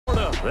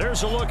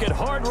There's a look at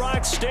Hard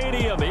Rock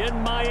Stadium in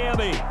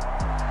Miami.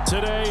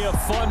 Today, a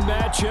fun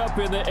matchup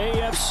in the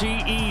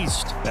AFC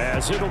East,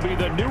 as it'll be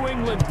the New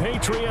England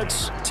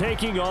Patriots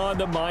taking on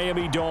the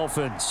Miami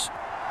Dolphins.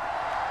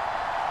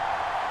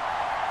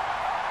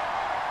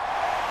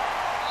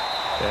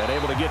 And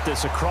able to get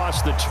this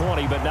across the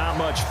 20, but not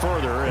much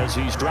further as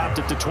he's dropped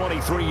it to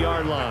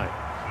 23-yard line.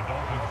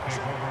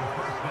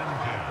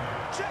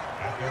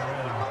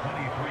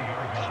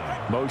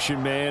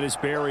 Motion man is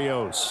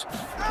Berrios.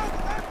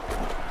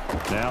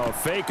 Now a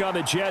fake on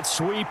the jet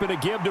sweep and a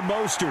give to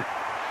Mostert.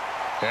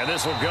 And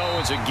this will go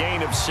as a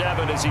gain of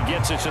 7 as he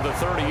gets it to the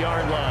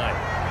 30-yard line.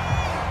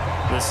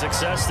 The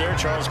success there,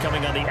 Charles,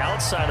 coming on the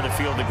outside of the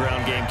field, the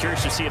ground game.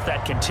 Curious to see if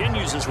that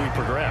continues as we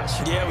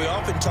progress. Yeah, we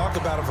often talk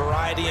about a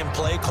variety in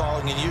play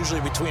calling and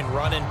usually between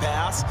run and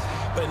pass.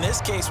 But in this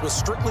case, with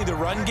strictly the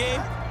run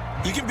game,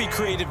 you can be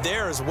creative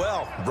there as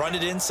well. Run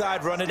it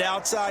inside, run it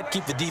outside,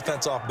 keep the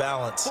defense off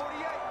balance.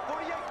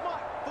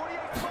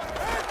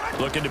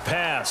 Looking to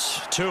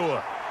pass.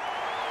 Tua.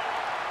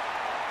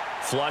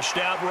 Flushed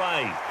out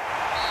right.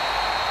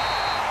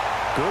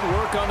 Good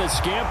work on the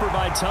scamper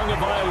by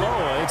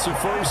Tagovailoa. It's a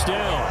first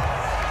down.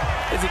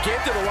 As he came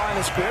to the line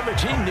of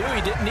scrimmage, he knew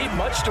he didn't need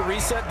much to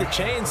reset the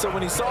chain. So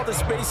when he saw the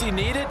space he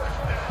needed,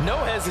 no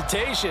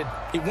hesitation.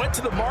 He went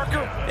to the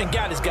marker and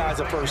got his guys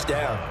a first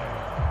down.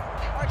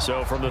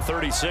 So from the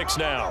 36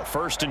 now,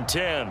 1st and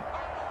 10.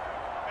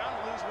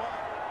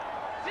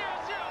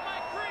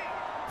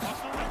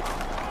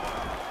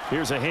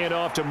 Here's a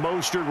handoff to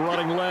Mostert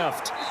running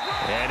left.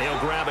 And he'll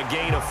grab a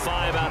gain of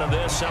 5 out of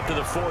this up to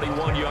the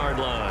 41-yard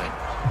line.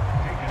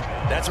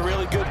 That's a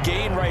really good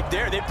gain right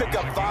there. They pick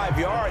up 5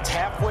 yards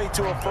halfway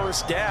to a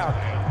first down.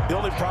 The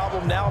only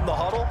problem now in the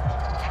huddle,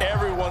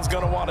 everyone's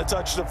going to want to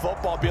touch the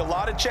football. Be a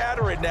lot of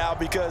chattering now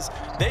because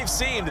they've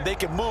seen that they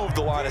can move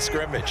the line of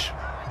scrimmage.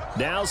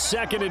 Now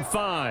 2nd and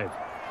 5.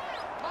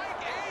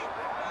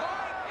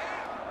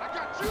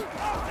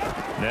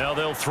 Now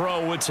they'll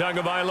throw with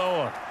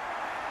Tagovailoa.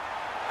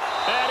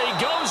 And he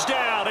goes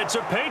down. It's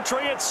a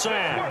Patriots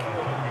sack.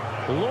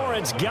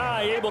 Lawrence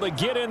Guy able to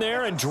get in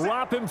there and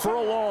drop him for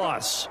a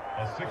loss.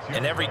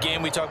 In every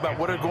game we talk about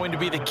what are going to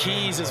be the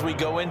keys as we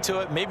go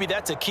into it. Maybe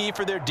that's a key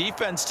for their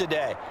defense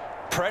today.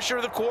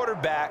 Pressure the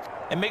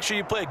quarterback and make sure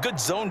you play a good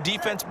zone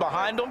defense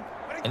behind them,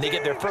 and they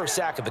get their first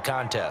sack of the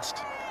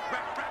contest.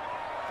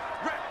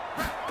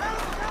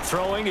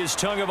 Throwing is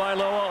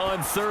Tagovailoa on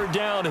 3rd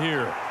down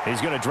here.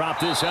 He's going to drop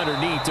this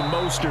underneath to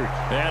Mostert.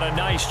 And a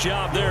nice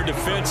job there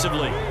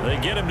defensively. They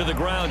get him to the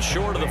ground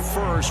short of the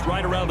 1st,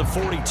 right around the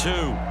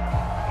 42.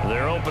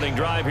 Their opening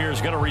drive here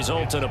is going to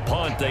result in a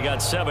punt. They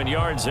got 7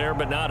 yards there,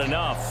 but not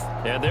enough.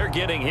 And they're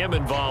getting him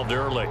involved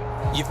early.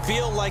 You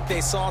feel like they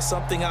saw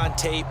something on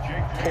tape,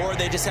 or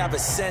they just have a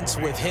sense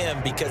with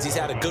him because he's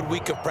had a good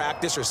week of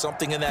practice or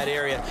something in that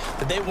area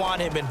that they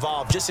want him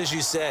involved. Just as you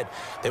said,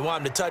 they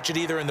want him to touch it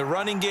either in the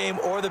running game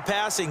or the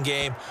passing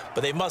game,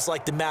 but they must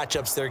like the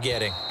matchups they're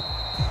getting.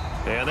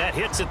 And that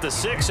hits at the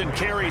 6 and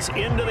carries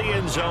into the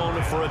end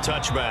zone for a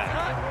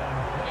touchback.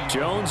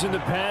 Jones and the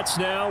Pats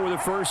now with a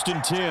 1st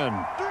and 10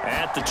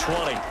 at the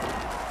 20.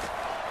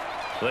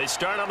 They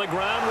start on the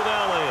ground with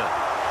Elliott.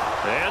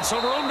 And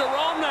some room to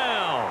roam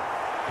now.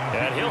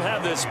 And he'll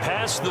have this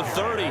past the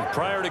 30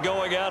 prior to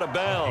going out of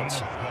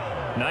bounds.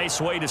 Nice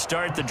way to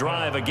start the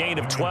drive, a gain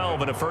of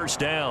 12 and a first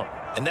down.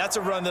 And that's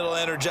a run that'll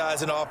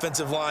energize an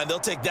offensive line. They'll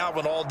take that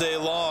one all day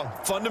long.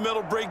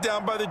 Fundamental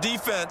breakdown by the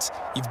defense.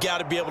 You've got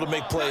to be able to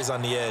make plays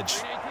on the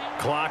edge.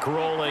 Clock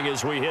rolling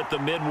as we hit the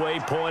midway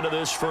point of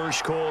this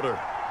first quarter.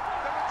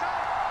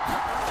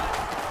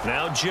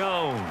 Now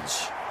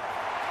Jones.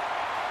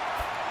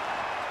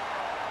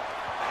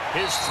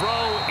 His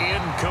throw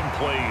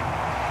incomplete.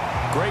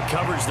 Great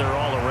coverage there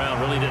all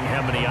around. Really didn't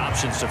have many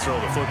options to throw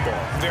the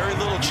football. Very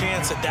little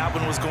chance that that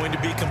one was going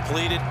to be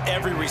completed.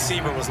 Every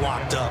receiver was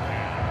locked up.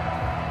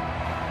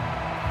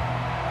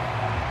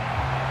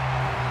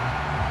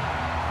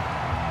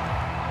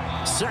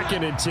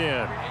 Second and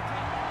 10.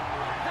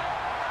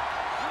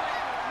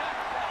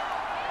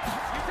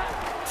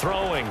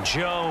 Throwing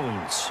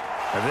Jones.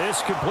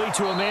 This complete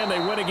to a man they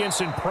went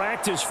against in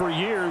practice for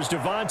years,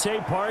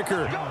 Devontae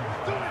Parker.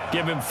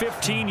 Give him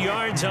 15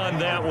 yards on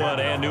that one,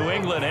 and New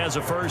England has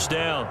a first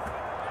down.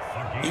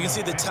 You can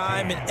see the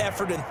time and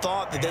effort and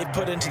thought that they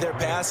put into their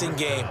passing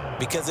game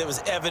because it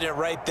was evident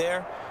right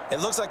there.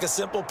 It looks like a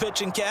simple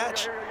pitch and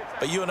catch,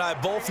 but you and I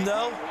both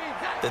know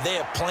that they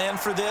have planned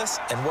for this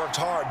and worked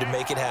hard to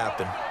make it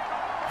happen.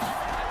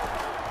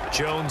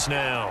 Jones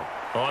now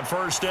on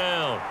first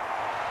down.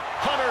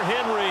 Hunter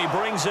Henry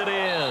brings it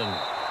in.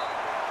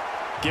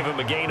 Give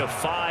him a gain of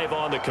 5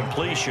 on the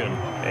completion,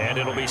 and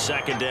it'll be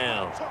second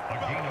down.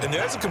 And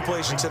there's a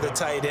completion to the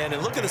tight end,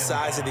 and look at the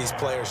size of these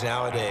players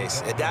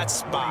nowadays. At that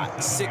spot,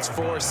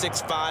 6'4",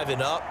 6'5",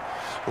 and up.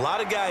 A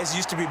lot of guys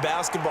used to be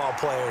basketball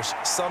players,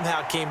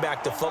 somehow came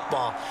back to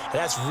football, and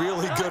that's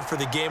really good for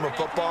the game of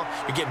football.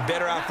 You're getting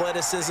better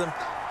athleticism,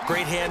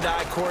 great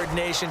hand-eye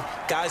coordination,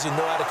 guys who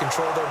know how to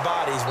control their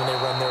bodies when they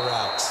run their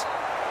routes.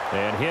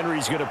 And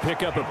Henry's going to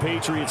pick up a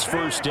Patriots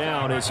first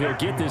down as he'll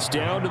get this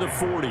down to the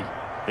 40.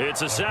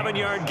 It's a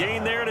 7-yard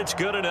gain there, and it's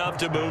good enough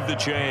to move the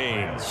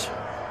chains.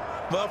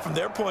 Well, from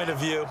their point of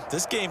view,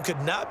 this game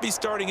could not be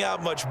starting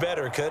out much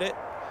better, could it?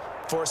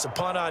 Force a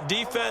punt on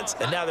defense,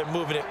 and now they're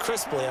moving it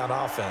crisply on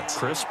offense.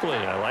 Crisply,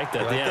 I like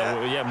that.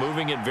 Yeah,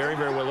 moving it very,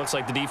 very well. Looks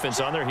like the defense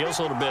on their heels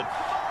a little bit.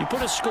 You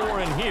put a score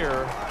in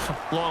here,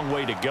 long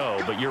way to go,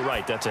 but you're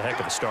right, that's a heck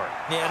of a start.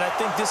 Yeah, and I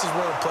think this is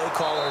where the play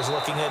caller is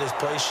looking at his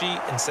play sheet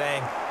and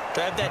saying, do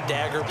I have that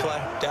dagger play?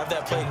 Do I have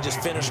that play and just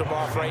finish them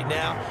off right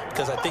now?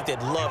 Because I think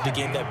they'd love to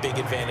gain that big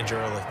advantage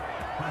early.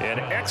 An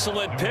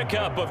excellent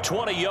pickup of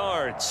 20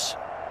 yards.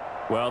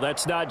 Well,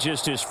 that's not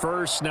just his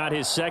first, not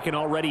his second,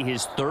 already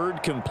his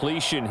third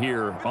completion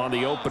here on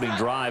the opening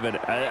drive. And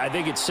I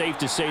think it's safe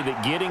to say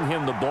that getting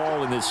him the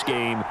ball in this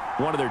game,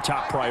 one of their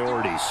top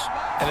priorities.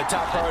 And the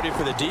top priority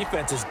for the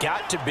defense has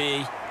got to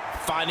be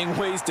finding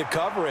ways to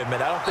cover him.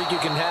 And I don't think you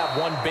can have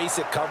one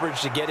basic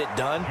coverage to get it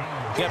done.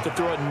 You have to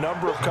throw a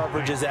number of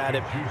coverages at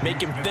him,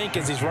 make him think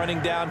as he's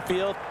running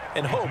downfield,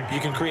 and hope you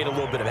can create a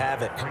little bit of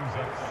havoc.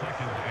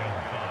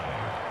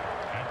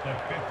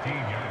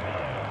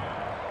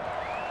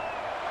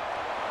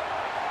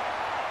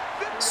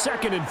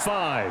 Second and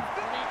 5.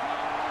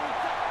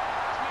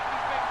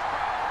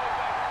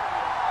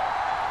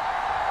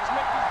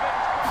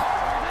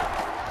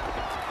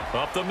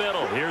 Up the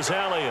middle, here's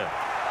Elliott.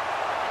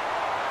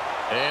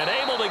 And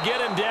able to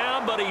get him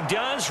down, but he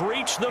does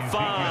reach the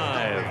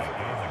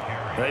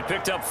 5. They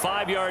picked up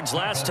 5 yards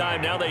last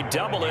time. Now they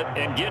double it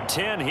and get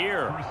 10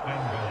 here.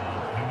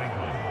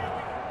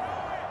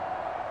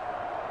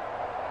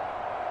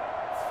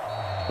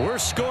 We're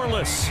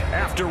scoreless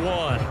after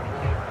 1.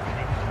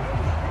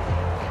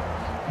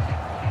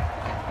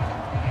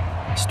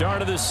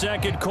 Start of the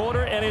second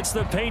quarter, and it's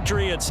the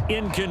Patriots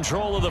in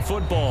control of the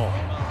football.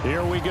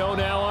 Here we go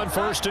now on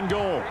 1st and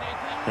goal,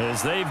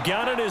 as they've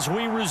got it as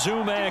we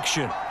resume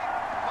action.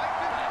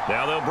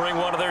 Now they'll bring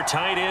one of their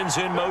tight ends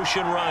in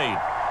motion right.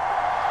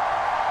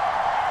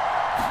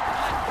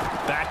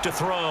 Back to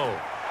throw.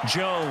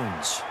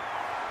 Jones.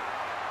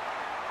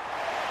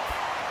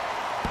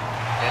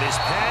 And his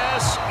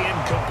pass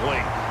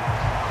incomplete.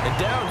 And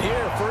down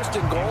here,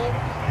 1st and goal,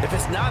 if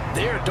it's not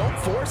there, don't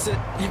force it.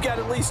 You've got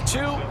at least 2,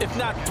 if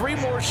not 3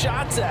 more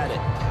shots at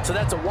it. So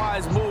that's a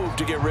wise move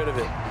to get rid of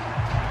it.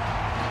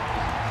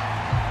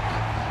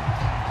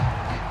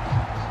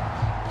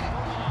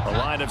 The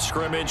line of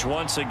scrimmage,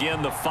 once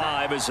again, the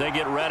 5 as they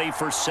get ready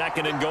for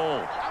 2nd and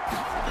goal.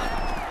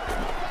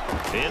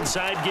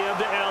 Inside give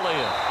to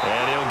Elliott.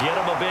 And he'll get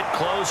him a bit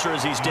closer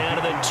as he's down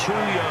to the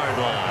 2-yard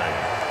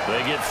line.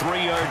 They get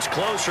 3 yards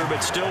closer, but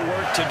still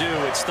work to do.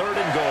 It's 3rd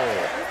and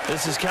goal.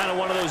 This is kind of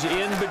one of those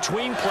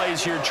in-between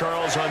plays here,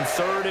 Charles, on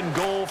 3rd and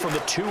goal from the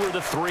 2 or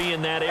the 3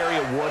 in that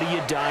area. What do you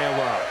dial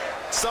up?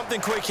 Something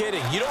quick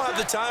hitting. You don't have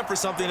the time for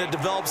something that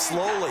develops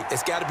slowly.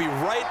 It's got to be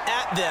right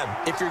at them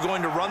if you're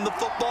going to run the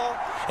football.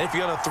 And if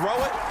you're going to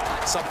throw it,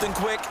 something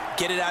quick,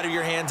 get it out of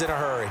your hands in a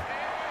hurry.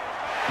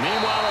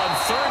 Meanwhile, on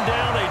 3rd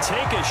down, they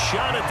take a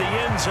shot at the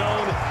end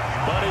zone,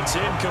 but it's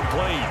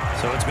incomplete.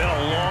 So it's been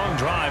a long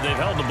drive. They've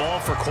held the ball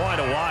for quite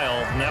a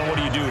while. Now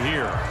what do you do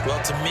here? Well,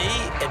 to me,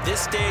 at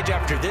this stage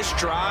after this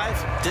drive,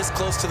 this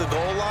close to the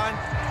goal line,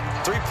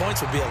 3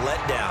 points would be a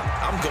letdown.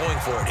 I'm going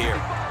for it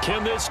here.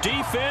 Can this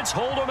defense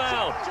hold them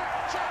out?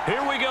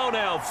 Here we go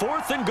now.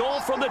 4th and goal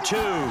from the 2.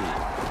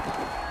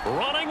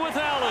 Running with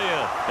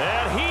Elliott.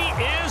 And he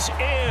is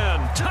in.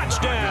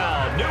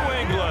 Touchdown, New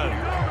England.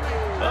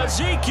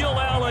 Ezekiel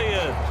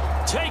Elliott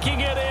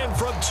taking it in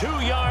from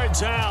 2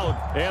 yards out.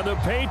 And the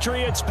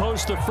Patriots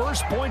post the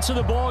first points of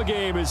the ball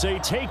game as they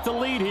take the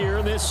lead here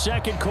in this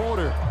 2nd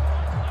quarter.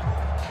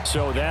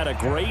 So that a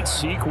great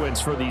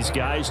sequence for these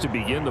guys to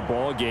begin the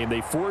ball game.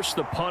 They force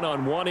the punt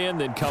on one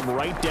end, then come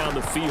right down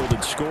the field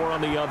and score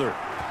on the other.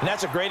 And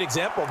that's a great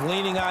example of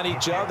leaning on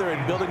each other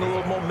and building a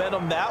little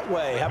momentum that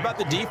way. How about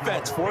the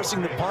defense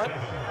forcing the punt,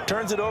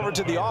 turns it over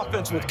to the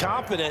offense with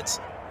confidence,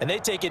 and they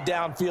take it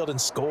downfield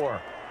and score.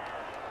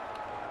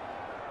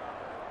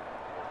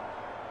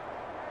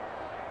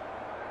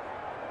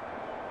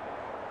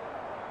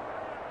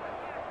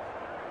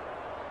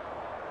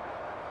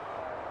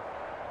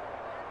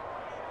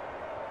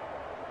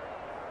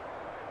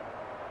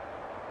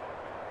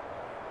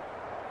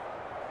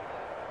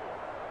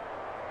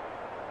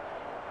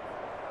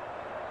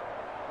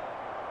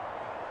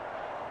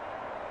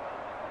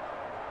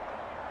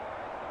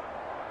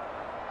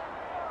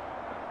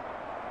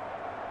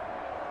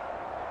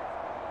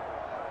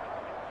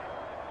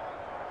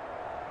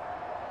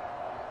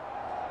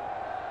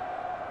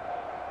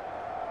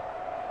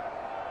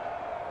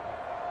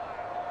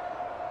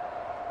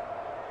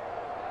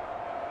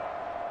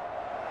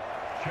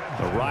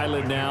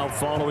 Ryland now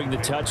following the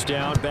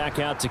touchdown, back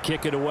out to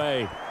kick it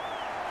away.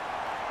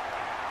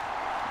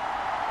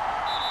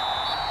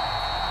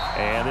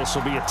 And this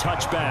will be a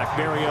touchback.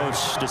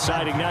 Berrios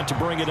deciding not to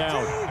bring it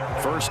out.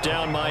 1st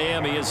down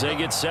Miami as they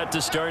get set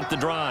to start the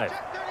drive.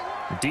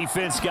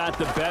 Defense got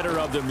the better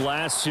of them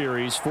last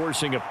series,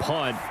 forcing a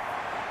punt.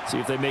 See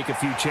if they make a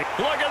few changes.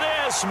 Look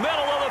at this, middle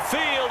of the the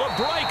field, a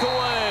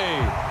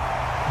breakaway.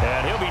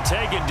 And he'll be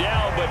taken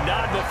down, but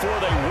not before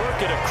they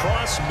work it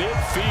across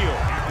midfield.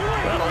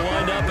 That'll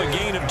wind up a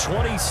gain of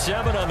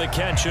 27 on the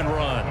catch and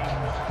run.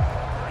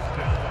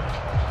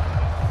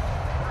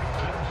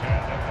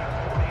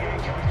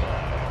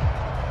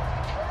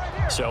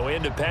 So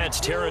into Pat's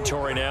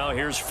territory now.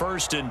 Here's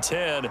 1st and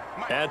 10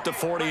 at the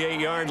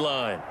 48-yard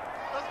line.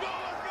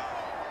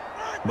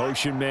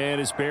 Motion man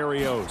is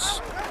Berrios.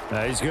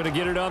 He's going to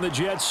get it on the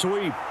jet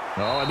sweep.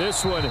 Oh, and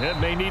this one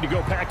may need to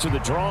go back to the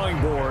drawing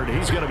board.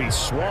 He's going to be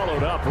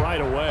swallowed up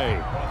right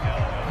away.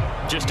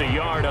 Just a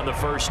yard on the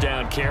 1st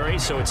down carry,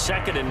 so it's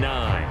 2nd and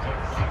 9.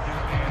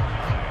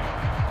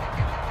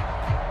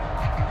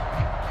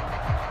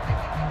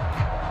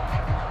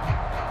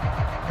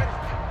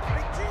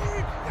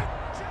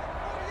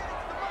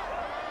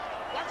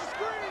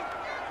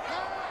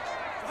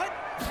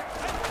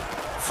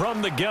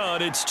 From the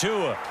gun, it's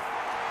Tua.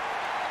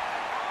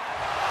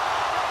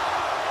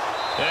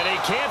 And he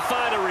can't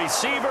find a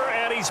receiver,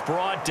 and he's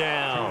brought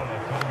down.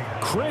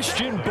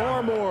 Christian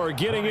Barmore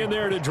getting in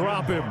there to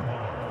drop him.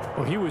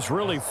 Well, he was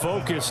really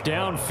focused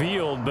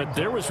downfield, but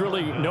there was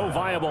really no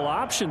viable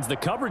options. The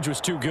coverage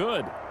was too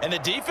good. And the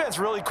defense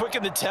really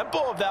quickened the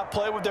tempo of that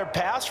play with their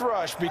pass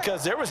rush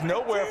because there was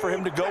nowhere for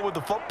him to go with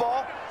the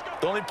football.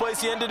 The only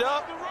place he ended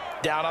up,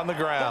 down on the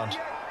ground.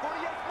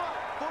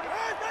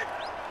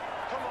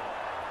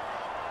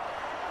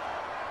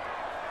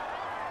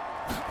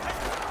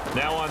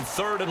 Now on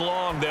 3rd and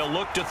long, they'll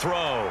look to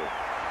throw.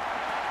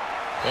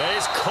 And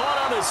he's caught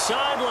on the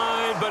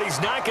sideline, but he's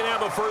not going to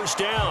have a 1st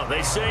down.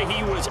 They say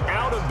he was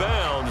out of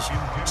bounds,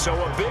 so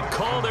a big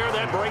call there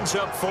that brings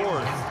up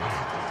 4th.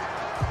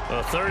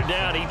 A 3rd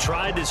down, he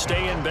tried to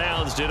stay in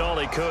bounds, did all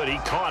he could. He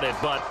caught it,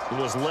 but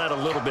was led a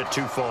little bit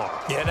too far.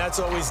 Yeah, that's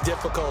always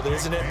difficult,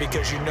 isn't it?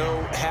 Because you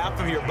know half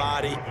of your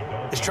body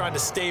is trying to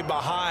stay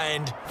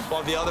behind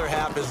while the other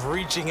half is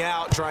reaching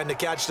out, trying to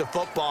catch the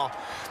football.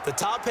 The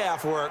top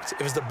half worked.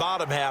 It was the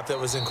bottom half that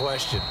was in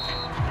question.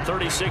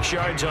 36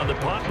 yards on the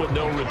punt with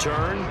no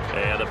return.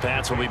 And the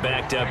Pats will be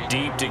backed up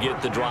deep to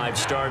get the drive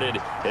started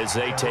as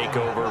they take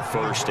over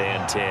 1st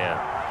and 10.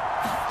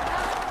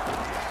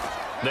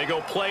 They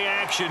go play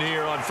action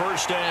here on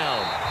 1st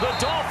down. The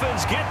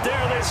Dolphins get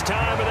there this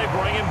time, and they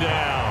bring him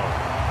down.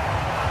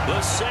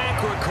 The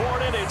sack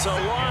recorded. It's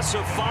a loss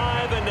of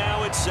 5, and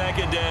now it's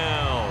 2nd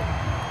down.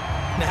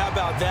 Now, how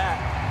about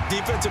that?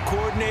 Defensive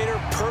coordinator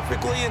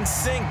perfectly in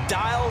sync,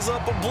 dials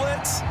up a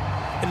blitz,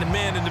 and the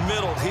man in the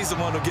middle, he's the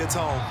one who gets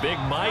home. Big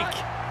Mike.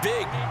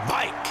 Big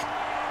Mike.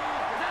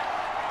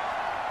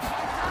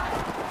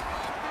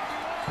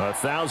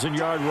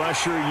 1,000-yard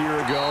rusher a year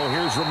ago.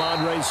 Here's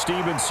Ramondre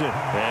Stevenson.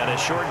 And a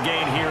short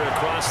gain here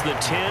across the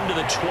 10 to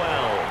the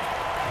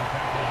 12.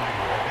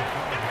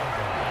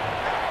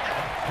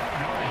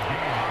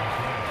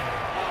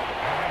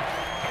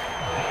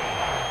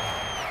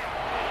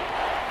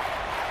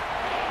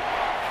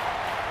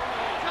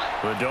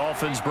 The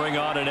Dolphins bring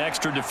on an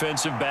extra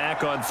defensive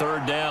back on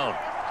 3rd down.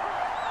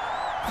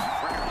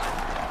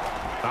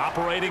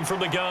 Operating from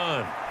the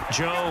gun,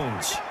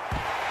 Jones.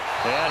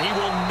 And he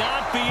will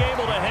not be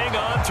able to hang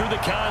on through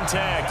the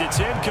contact. It's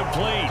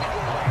incomplete.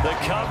 The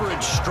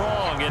coverage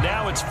strong, and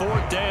now it's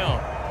 4th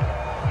down.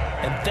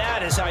 And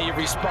that is how you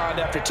respond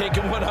after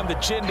taking one on the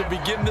chin to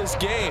begin this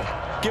game.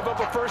 Give up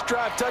a 1st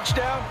drive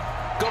touchdown,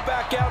 go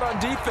back out on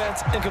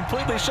defense, and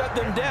completely shut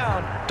them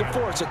down to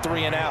force a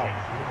 3 and out.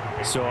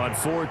 So on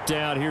 4th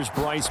down, here's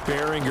Bryce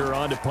Behringer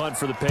on to punt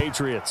for the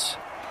Patriots.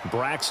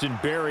 Braxton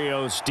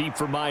Berrios deep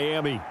for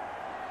Miami.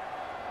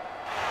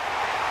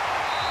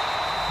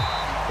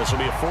 This will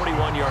be a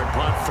 41-yard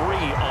punt, 3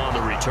 on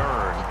the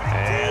return,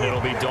 and it'll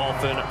be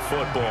Dolphin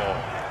football.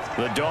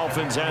 The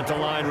Dolphins at the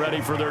line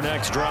ready for their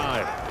next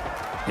drive.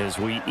 As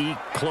we eke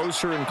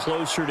closer and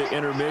closer to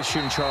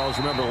intermission, Charles,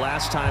 remember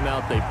last time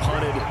out they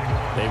punted.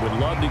 They would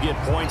love to get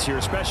points here,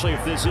 especially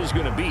if this is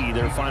going to be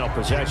their final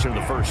possession of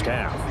the 1st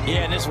half. Yeah,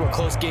 and this is what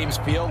close games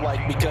feel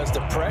like because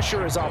the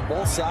pressure is on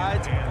both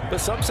sides, but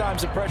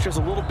sometimes the pressure is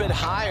a little bit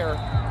higher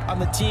on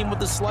the team with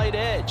the slight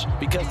edge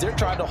because they're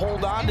trying to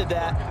hold on to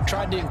that,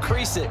 trying to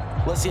increase it.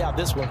 Let's see how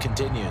this one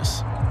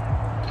continues.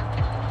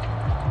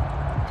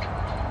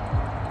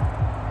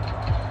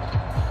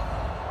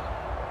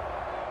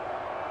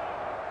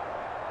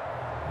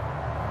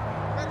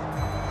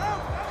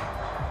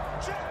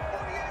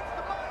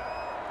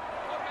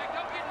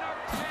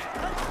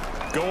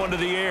 Going to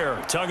the air,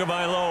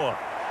 Tagovailoa.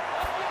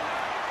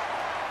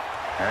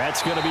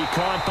 That's going to be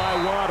caught by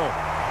Waddle.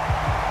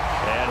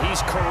 And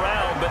he's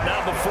corralled, but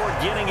not before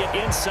getting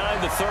it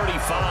inside the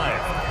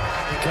 35.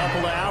 A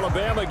couple of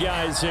Alabama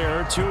guys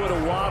there, Tua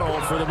to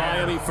Waddle for the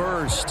Miami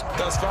first.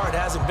 Thus far, it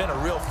hasn't been a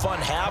real fun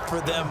half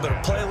for them, but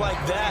a play like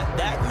that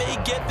may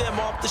get them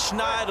off the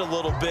schneid a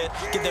little bit,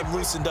 get them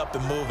loosened up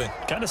and moving.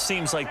 Kind of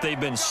seems like they've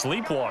been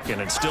sleepwalking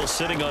and still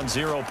sitting on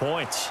 0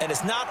 points. And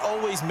it's not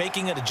always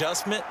making an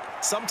adjustment.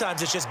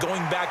 Sometimes it's just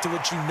going back to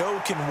what you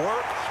know can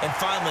work and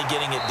finally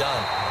getting it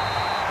done.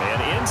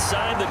 And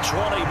inside the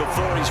 20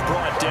 before he's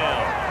brought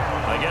down.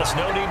 I guess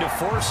no need to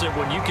force it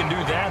when you can do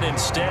that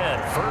instead.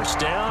 First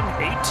down,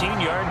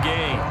 18-yard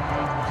gain.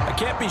 I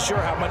can't be sure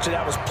how much of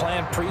that was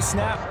planned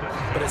pre-snap,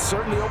 but it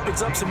certainly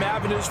opens up some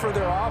avenues for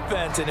their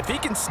offense. And if he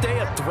can stay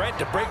a threat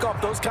to break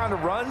off those kind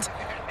of runs,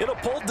 it'll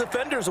pull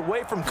defenders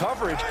away from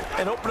coverage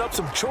and open up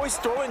some choice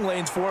throwing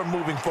lanes for him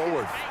moving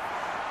forward.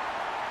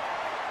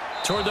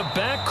 Toward the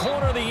back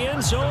corner of the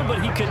end zone,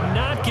 but he could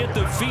not get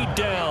the feet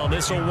down.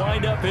 This will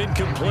wind up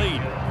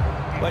incomplete.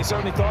 Well, I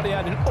certainly thought he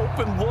had an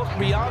open look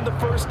beyond the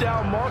first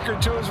down marker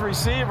to his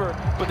receiver,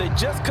 but they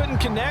just couldn't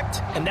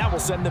connect, and that will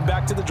send them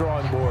back to the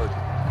drawing board.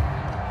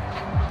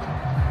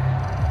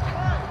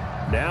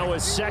 Now a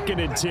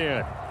 2nd and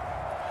 10.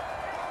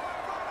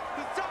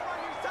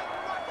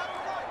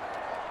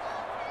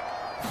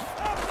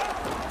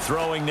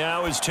 Throwing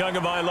now is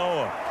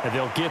Tagovailoa. And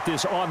they'll get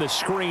this on the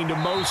screen to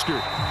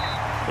Mostert.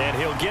 And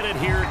he'll get it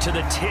here to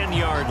the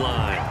 10-yard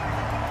line.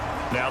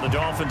 Now the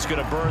Dolphins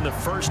going to burn the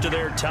first of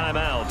their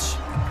timeouts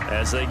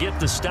as they get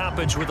the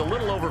stoppage with a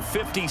little over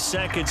 50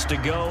 seconds to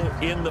go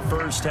in the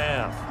first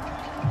half.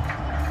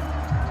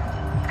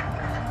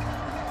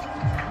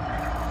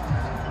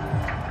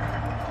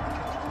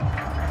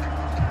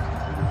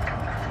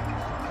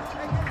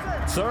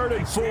 Third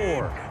and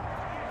 4.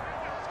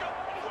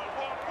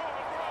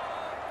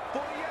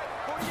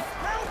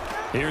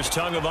 Here's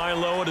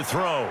Tagovailoa to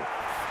throw.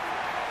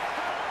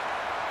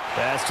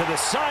 Pass to the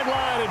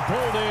sideline and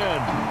pulled in.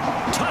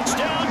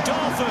 Touchdown,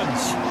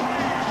 Dolphins.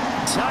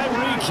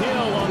 Tyreek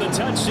Hill on the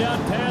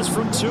touchdown pass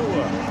from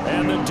Tua.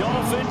 And the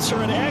Dolphins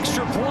are an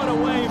extra point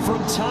away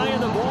from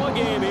tying the ball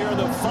game here in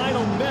the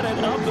final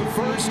minute of the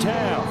first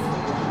half.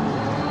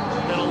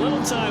 And a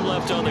little time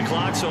left on the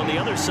clock, so on the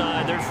other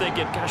side, they're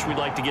thinking, gosh, we'd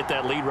like to get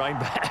that lead right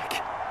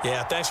back.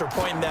 Yeah, thanks for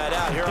pointing that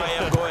out. Here I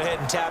am going ahead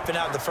and tapping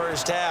out the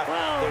first half.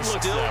 Well, there's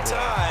still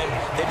time.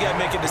 They've got to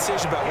make a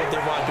decision about what they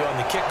want to do on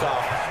the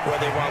kickoff, where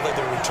they want to let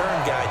their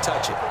return guy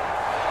touch it.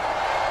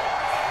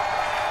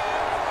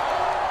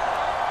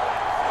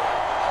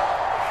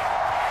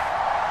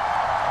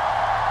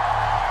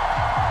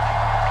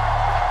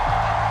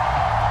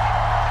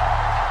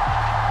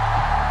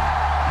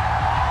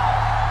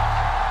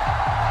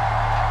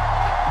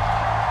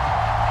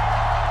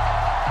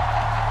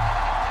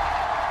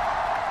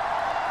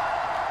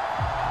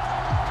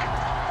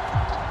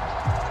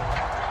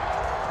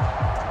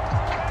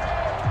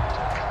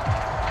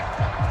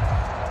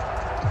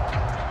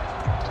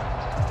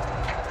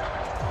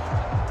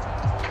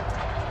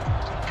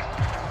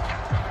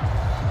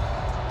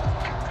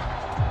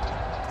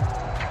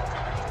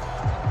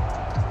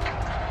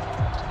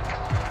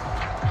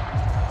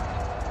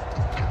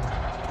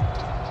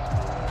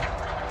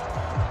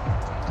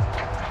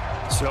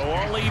 So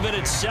all even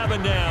at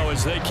 7 now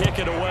as they kick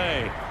it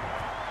away.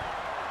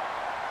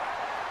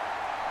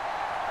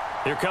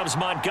 Here comes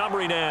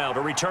Montgomery now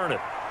to return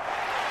it.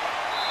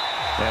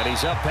 And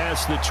he's up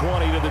past the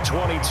 20 to the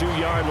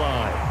 22-yard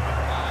line.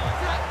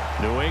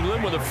 New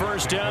England with a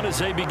first down as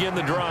they begin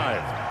the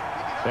drive.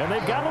 And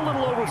they've got a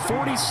little over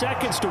 40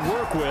 seconds to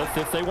work with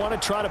if they want to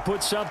try to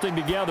put something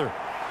together.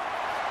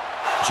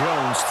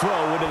 Jones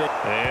throw into the...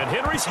 And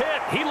Henry's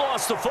hit. He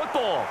lost the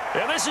football.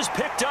 And this is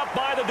picked up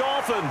by the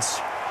Dolphins.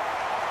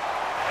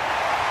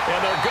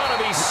 And they're going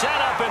to be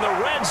set up in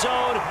the red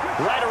zone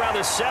right around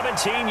the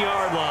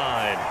 17-yard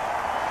line.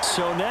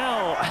 So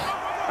now,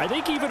 I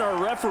think even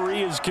our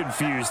referee is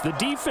confused. The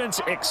defense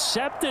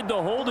accepted the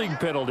holding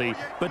penalty,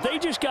 but they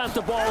just got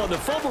the ball on the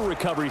fumble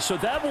recovery, so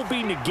that will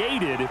be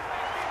negated.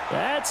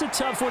 That's a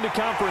tough one to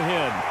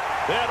comprehend.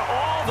 And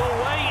all the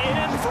way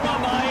in for a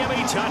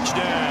Miami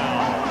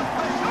touchdown.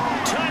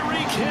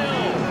 Tyreek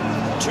Hill.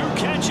 2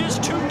 catches,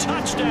 2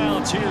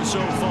 touchdowns here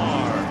so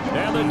far.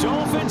 And the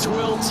Dolphins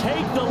will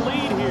take the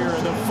lead here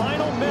in the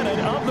final minute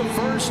of the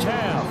first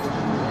half.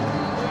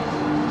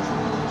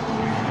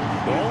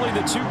 Only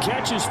the 2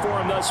 catches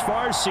for him thus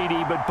far, CD,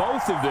 but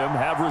both of them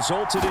have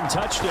resulted in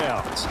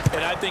touchdowns.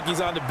 And I think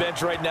he's on the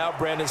bench right now,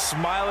 Brandon,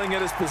 smiling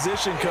at his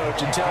position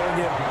coach and telling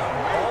him,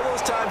 all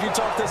those times you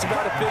talked to us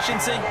about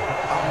efficiency,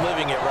 I'm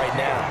living it right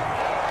now.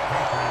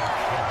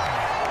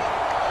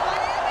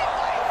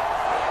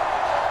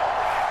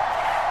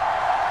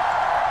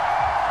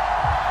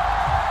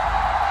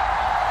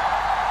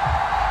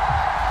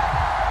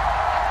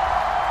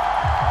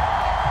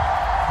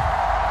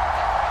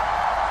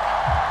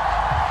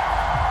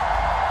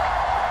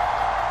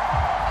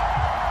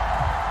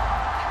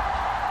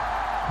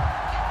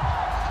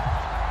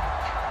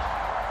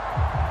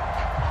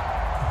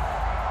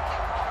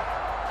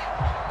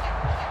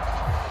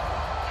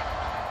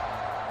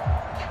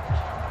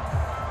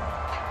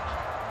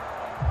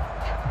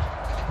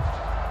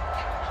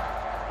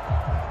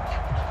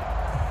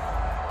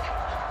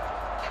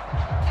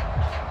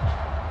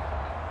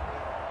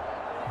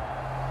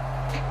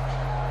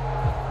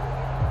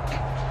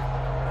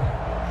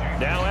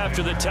 Now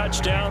after the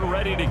touchdown,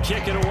 ready to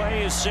kick it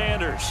away is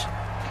Sanders.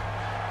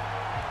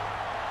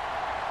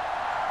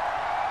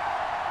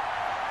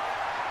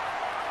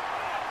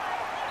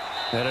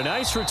 And a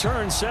nice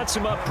return sets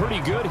him up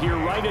pretty good here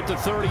right at the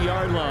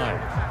 30-yard line.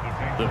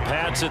 The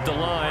Pats at the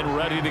line,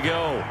 ready to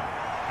go.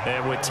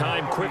 And with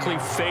time quickly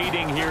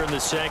fading here in the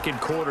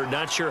second quarter,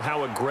 not sure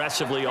how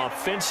aggressively,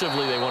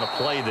 offensively they want to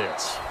play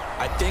this.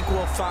 I think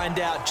we'll find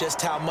out just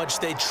how much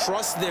they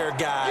trust their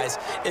guys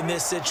in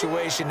this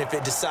situation if they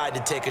decide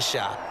to take a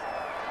shot.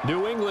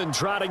 New England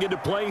trying to get a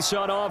place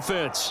on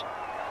offense.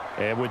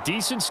 And with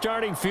decent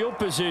starting field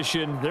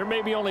position, they're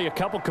maybe only a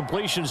couple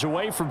completions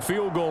away from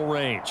field goal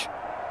range.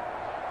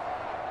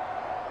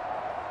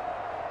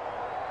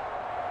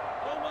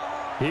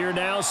 Here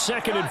now,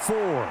 2nd and 4.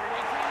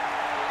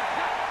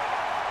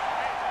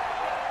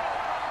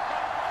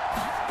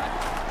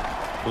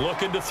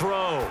 Looking to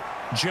throw.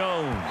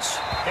 Jones.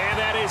 And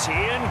that is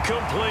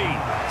incomplete.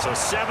 So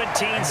 17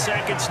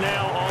 seconds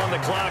now on the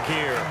clock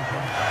here.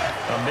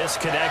 A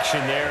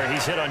misconnection there.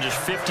 He's hit on just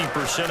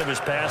 50% of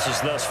his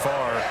passes thus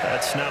far.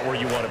 That's not where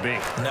you want to be.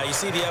 Now you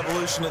see the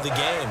evolution of the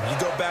game. You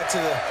go back to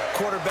the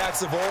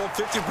quarterbacks of old,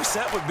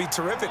 50% would be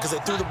terrific because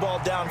they threw the ball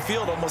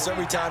downfield almost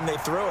every time they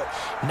threw it.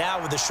 Now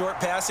with the short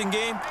passing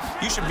game,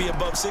 you should be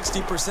above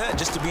 60%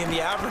 just to be in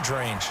the average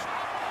range.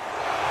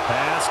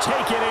 Pass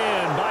taken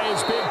in by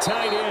his big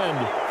tight end.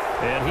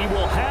 And he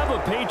will have a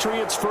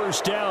Patriots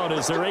first down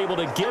as they're able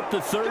to get the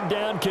 3rd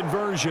down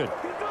conversion.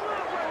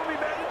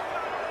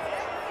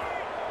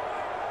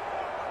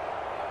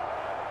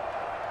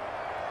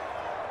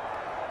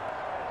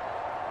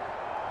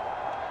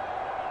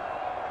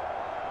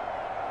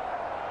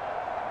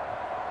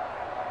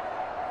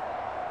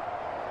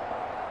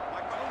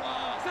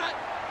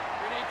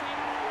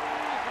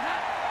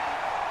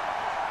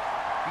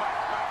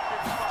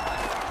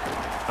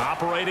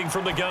 Operating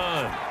from the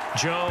gun.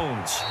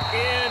 Jones,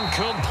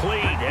 incomplete,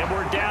 and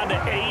we're down to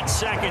 8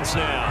 seconds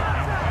now.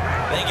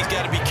 I think he's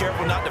got to be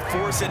careful not to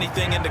force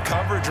anything into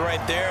coverage right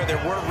there. There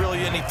weren't really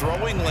any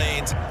throwing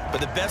lanes, but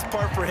the best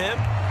part for him,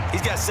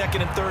 he's got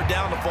 2nd and 3rd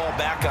down to fall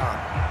back on.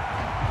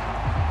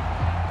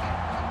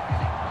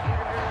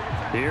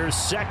 Here's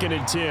 2nd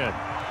and 10.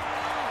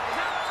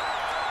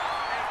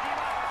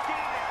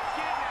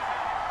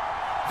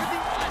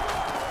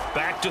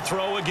 Back to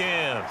throw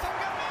again.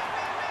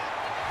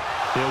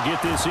 He'll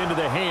get this into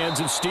the hands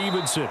of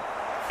Stevenson.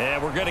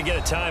 And we're going to get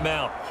a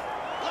timeout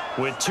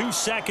with 2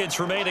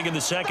 seconds remaining in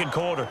the second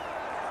quarter.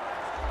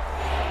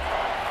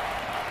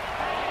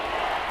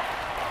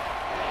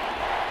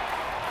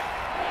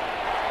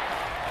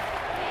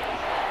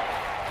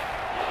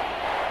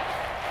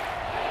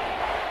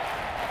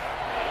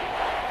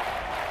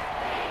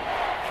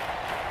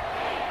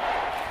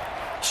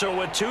 So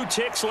with 2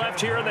 ticks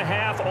left here in the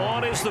half,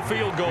 on is the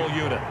field goal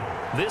unit.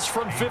 This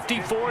from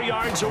 54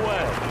 yards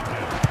away.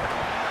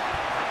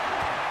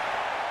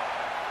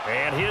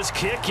 And his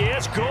kick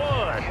is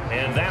good.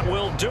 And that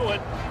will do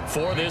it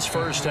for this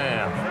first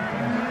half.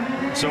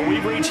 So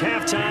we've reached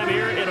halftime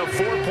here in a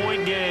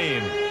 4-point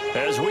game.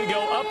 As we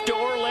go up to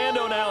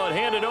Orlando now and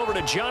hand it over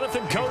to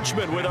Jonathan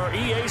Coachman with our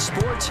EA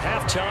Sports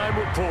Halftime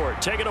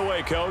Report. Take it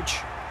away, Coach.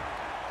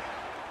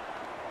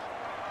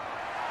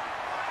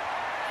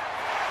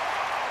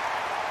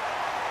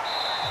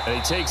 And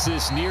he takes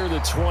this near the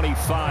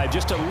 25.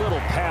 Just a little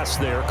pass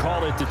there.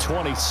 Call it the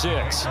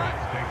 26.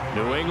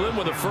 New England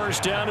with a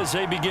first down as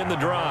they begin the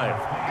drive.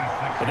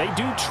 And they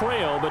do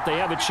trail, but they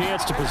have a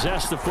chance to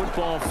possess the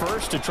football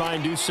first to try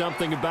and do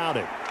something about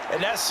it.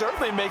 And that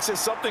certainly makes it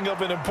something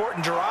of an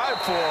important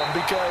drive for them,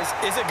 because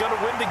is it going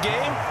to win the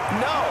game?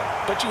 No,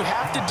 but you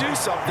have to do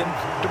something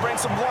to bring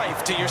some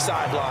life to your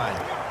sideline.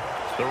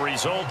 The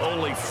result,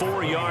 only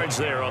 4 yards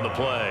there on the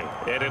play,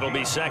 and it'll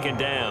be 2nd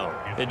down.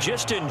 And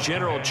just in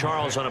general,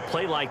 Charles, on a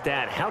play like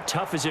that, how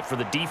tough is it for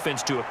the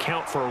defense to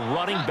account for a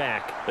running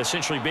back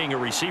essentially being a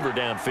receiver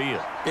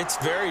downfield? It's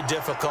very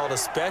difficult,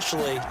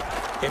 especially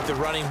if the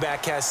running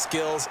back has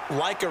skills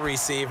like a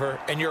receiver,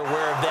 and you're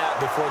aware of that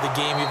before the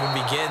game even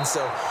begins.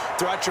 So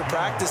throughout your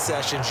practice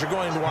sessions, you're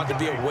going to want to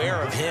be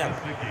aware of him.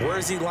 Where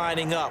is he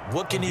lining up?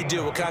 What can he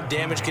do? What kind of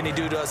damage can he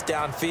do to us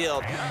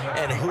downfield?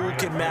 And who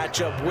can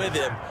match up with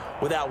him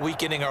without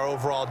weakening our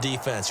overall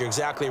defense? You're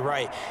exactly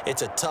right.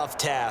 It's a tough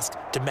task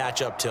to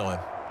match up to him.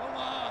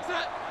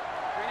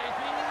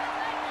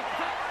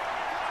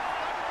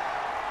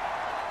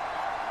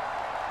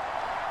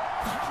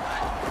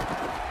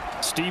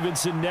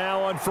 Stevenson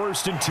now on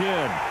 1st and 10.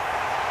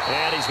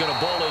 And he's going to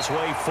bowl his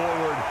way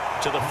forward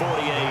to the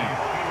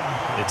 48.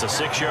 It's a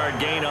 6-yard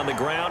gain on the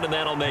ground, and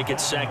that'll make it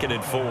 2nd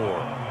and 4.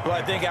 Well,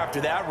 I think after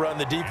that run,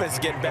 the defense is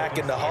getting back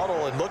in the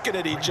huddle and looking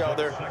at each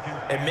other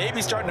and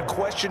maybe starting to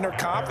question their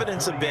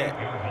confidence a bit.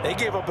 They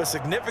gave up a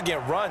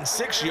significant run,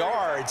 6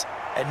 yards,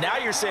 and now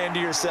you're saying to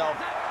yourself,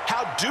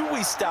 how do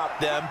we stop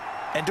them,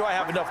 and do I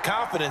have enough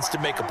confidence to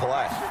make a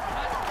play?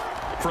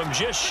 From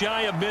just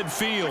shy of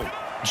midfield,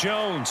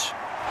 Jones.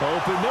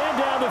 Open man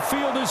down the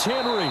field is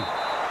Henry.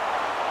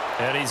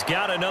 And he's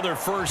got another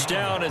first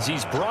down as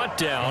he's brought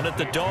down at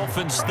the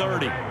Dolphins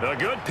 30. A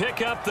good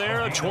pickup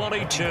there of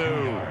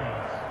 22.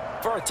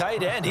 For a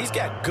tight end, he's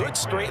got good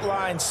straight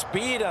line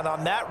speed, and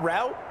on that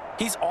route,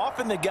 He's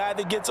often the guy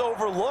that gets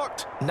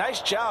overlooked.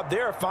 Nice job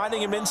there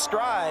finding him in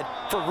stride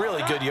for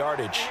really good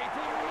yardage.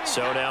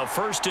 So now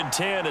 1st and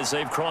 10 as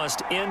they've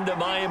crossed into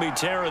Miami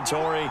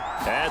territory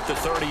at the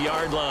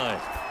 30-yard line.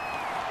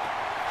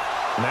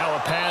 Now a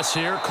pass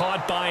here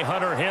caught by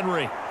Hunter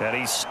Henry. And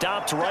he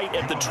stopped right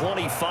at the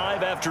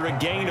 25 after a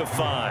gain of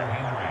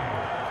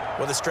 5.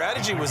 Well, the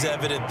strategy was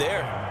evident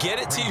there. Get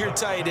it to your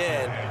tight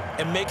end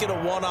and make it a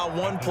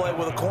one-on-one play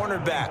with a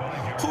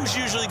cornerback. Who's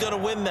usually going to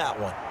win that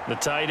one? The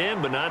tight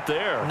end, but not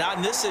there. Not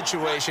in this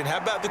situation. How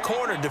about the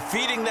corner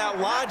defeating that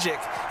logic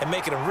and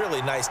making a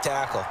really nice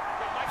tackle?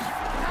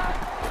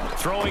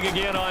 Throwing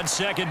again on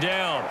 2nd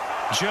down.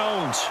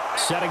 Jones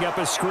setting up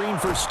a screen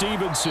for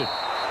Stevenson.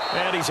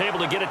 And he's able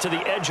to get it to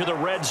the edge of the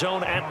red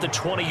zone at the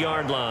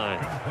 20-yard line.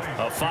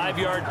 A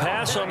 5-yard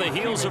pass on the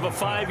heels of a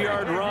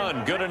 5-yard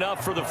run. Good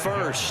enough for the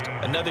first.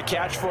 Another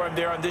catch for him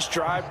there on this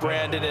drive,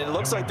 Brandon. And it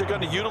looks like they're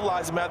going to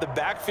utilize him out of the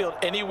backfield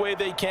any way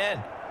they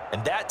can.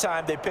 And that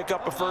time they pick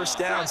up a 1st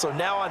down. So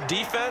now on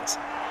defense,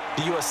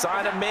 do you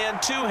assign a man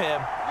to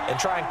him and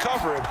try and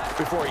cover him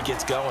before he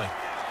gets going?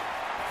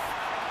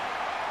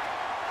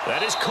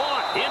 That is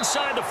caught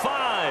inside the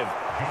 5.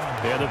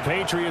 And the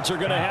Patriots are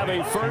going to have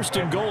a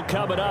 1st and goal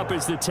coming up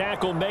as the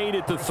tackle made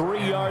at the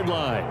 3-yard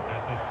line.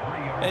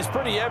 And it's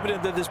pretty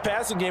evident that this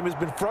passing game has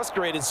been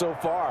frustrated so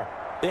far.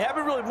 They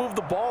haven't really moved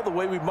the ball the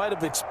way we might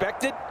have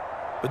expected,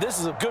 but this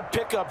is a good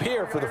pickup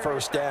here for the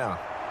 1st down.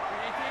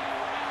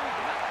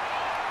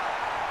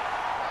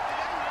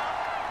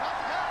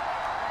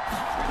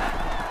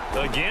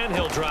 Again,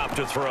 he'll drop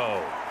to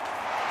throw.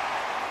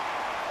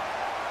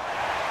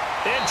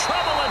 In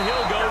trouble, and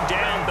he'll go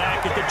down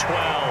back at the 12.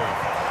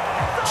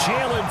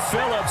 Jalen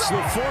Phillips, the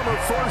former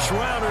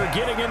 1st-rounder,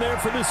 getting in there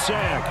for the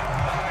sack.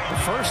 The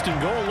 1st and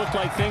goal looked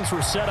like things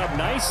were set up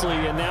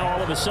nicely, and now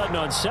all of a sudden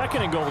on 2nd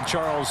and goal,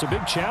 Charles, a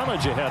big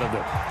challenge ahead of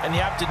them. And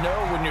you have to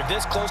know when you're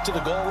this close to the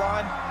goal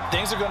line,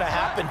 things are going to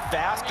happen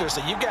faster,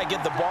 so you've got to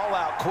get the ball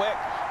out quick.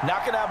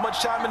 Not going to have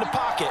much time in the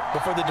pocket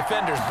before the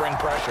defenders bring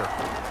pressure.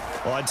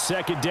 On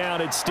 2nd down,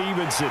 it's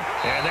Stevenson.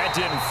 And that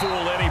didn't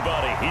fool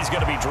anybody. He's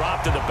going to be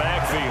dropped in the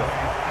backfield.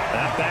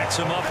 That backs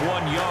him up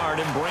 1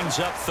 yard and brings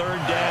up 3rd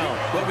down.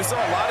 Well, we saw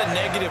a lot of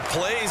negative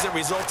plays that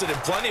resulted in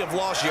plenty of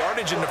lost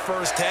yardage in the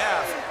 1st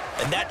half,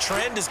 and that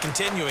trend is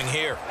continuing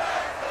here.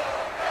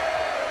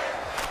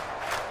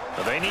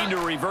 They need to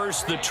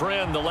reverse the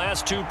trend. The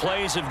last 2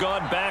 plays have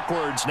gone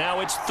backwards. Now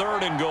it's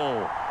 3rd and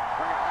goal.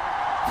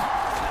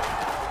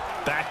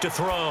 Back to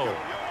throw.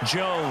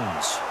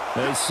 Jones.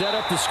 They set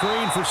up the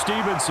screen for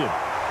Stevenson.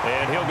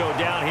 And he'll go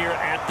down here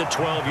at the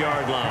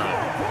 12-yard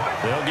line.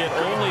 They'll get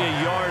only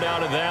a yard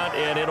out of that,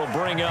 and it'll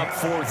bring up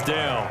 4th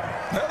down.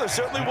 Well, there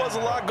certainly was a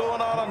lot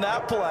going on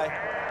that play.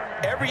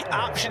 Every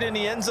option in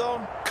the end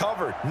zone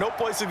covered. No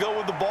place to go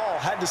with the ball.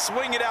 Had to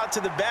swing it out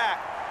to the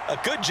back. A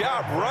good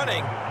job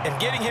running and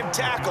getting him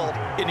tackled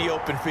in the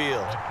open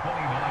field.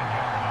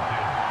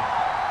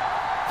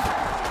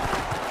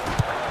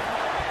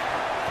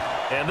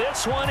 And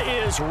this one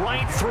is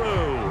right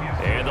through.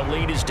 And the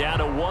lead is down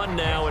to 1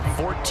 now at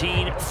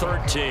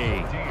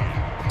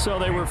 14-13. So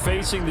they were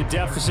facing the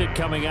deficit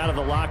coming out of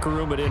the locker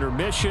room at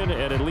intermission,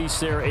 and at least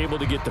they're able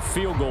to get the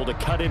field goal to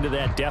cut into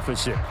that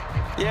deficit.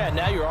 Yeah,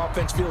 now your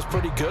offense feels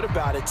pretty good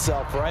about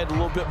itself, right? A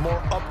little bit more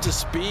up to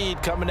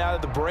speed coming out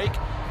of the break.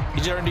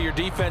 You turn to your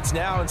defense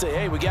now and say,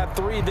 hey, we got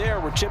 3 there.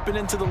 We're chipping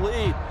into the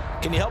lead.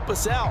 Can you help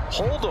us out?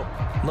 Hold them.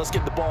 Let's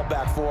get the ball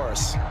back for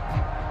us.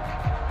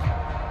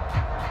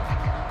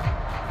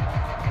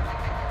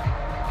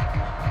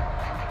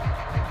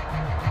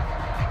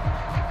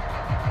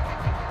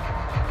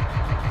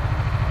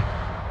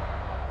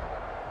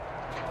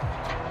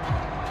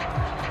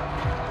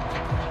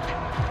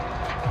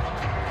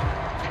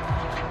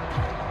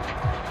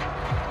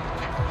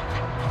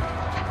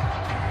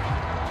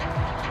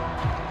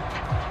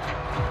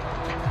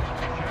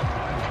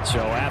 So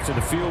after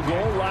the field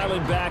goal,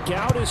 Ryland back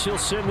out as he'll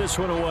send this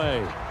one away.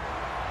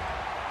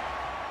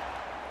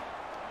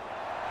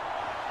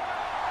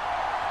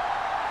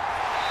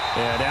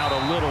 And out a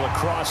little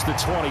across the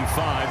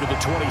 25 to the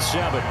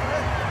 27.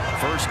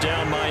 1st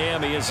down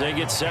Miami as they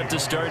get set to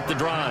start the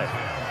drive.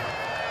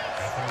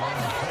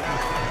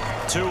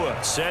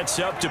 Tua sets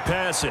up to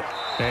pass it.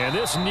 And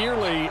this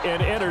nearly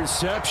an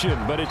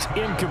interception, but it's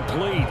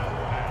incomplete.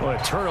 Well, a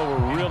turnover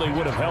really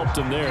would have helped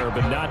him there,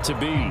 but not to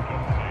be.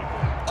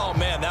 Oh,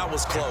 man, that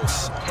was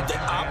close. The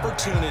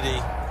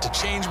opportunity to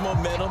change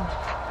momentum,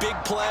 big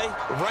play,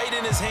 right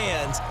in his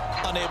hands,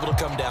 unable to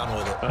come down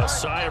with it. A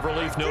sigh of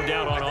relief, no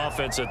doubt, on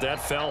offense that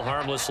fell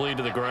harmlessly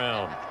to the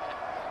ground.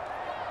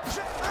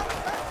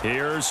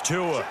 Here's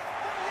Tua.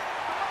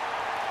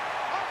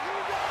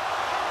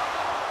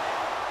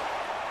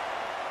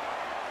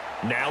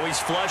 Now he's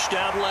flushed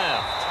out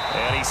left.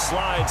 And he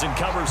slides and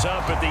covers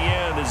up at the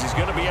end as he's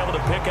going to be able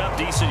to pick up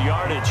decent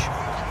yardage.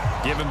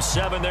 Give him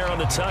 7 there on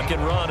the tuck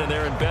and run, and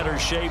they're in better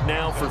shape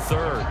now for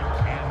 3rd.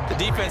 The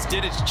defense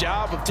did its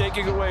job of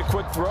taking away a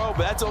quick throw,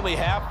 but that's only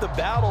half the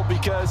battle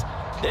because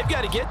They've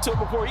got to get to him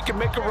before he can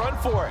make a run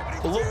for it.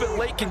 A little bit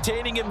late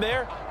containing him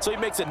there, so he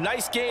makes a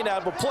nice gain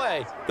out of a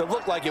play that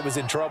looked like it was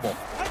in trouble.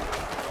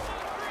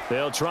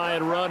 They'll try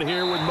and run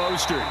here with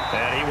Mostert.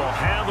 And he will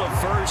have a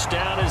first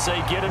down as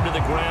they get him to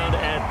the ground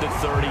at the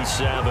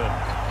 37.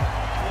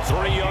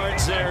 3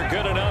 yards there,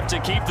 good enough to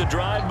keep the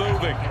drive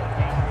moving.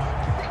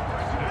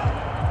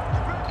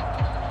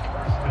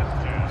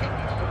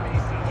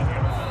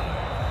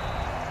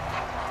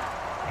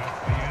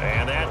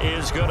 And that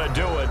is going to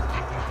do it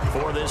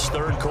for this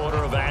third quarter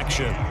of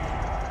action.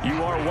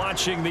 You are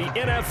watching the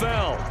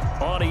NFL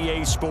on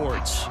EA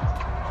Sports.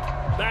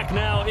 Back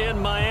now in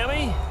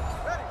Miami.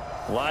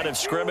 Line of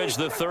scrimmage,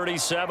 the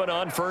 37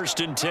 on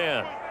 1st and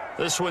 10.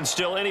 This one's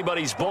still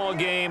anybody's ball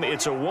game.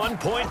 It's a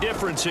 1-point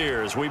difference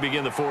here as we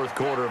begin the fourth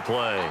quarter of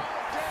play.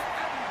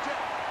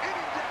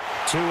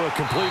 Tua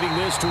completing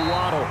this to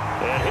Waddle.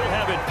 And he'll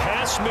have it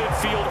past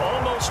midfield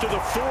almost to the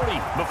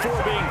 40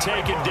 before being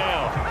taken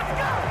down.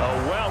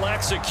 A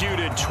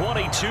well-executed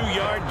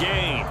 22-yard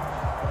gain.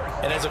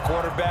 And as a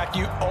quarterback,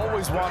 you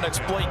always want to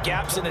exploit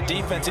gaps in the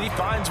defense, and he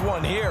finds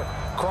one here.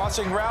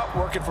 Crossing route,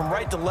 working from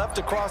right to left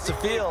across the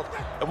field.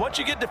 And once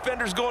you get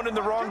defenders going in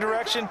the wrong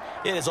direction,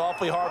 it is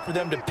awfully hard for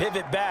them to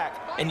pivot back,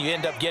 and you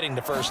end up getting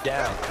the first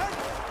down.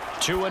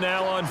 Tua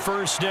now on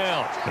first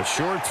down. A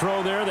short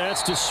throw there,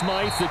 that's to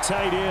Smythe, the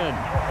tight end.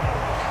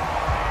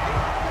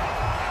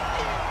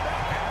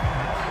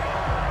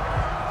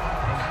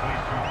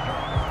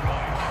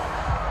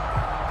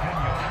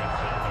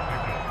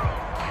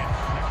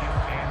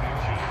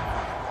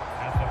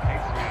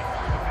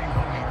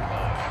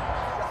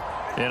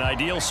 An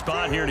ideal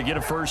spot here to get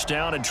a first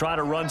down and try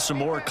to run some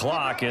more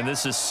clock, and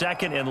this is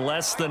second and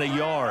less than a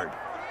yard.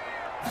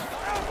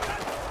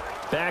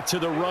 Back to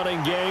the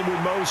running game with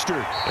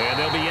Mostert, and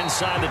they'll be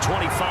inside the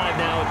 25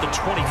 now at the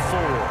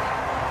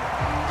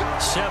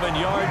 24. 7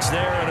 yards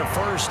there and a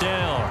first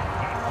down.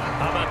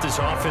 How about this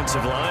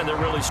offensive line? They're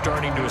really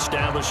starting to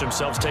establish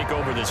themselves, take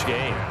over this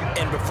game.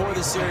 And before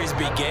the series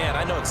began,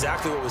 I know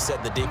exactly what was said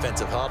in the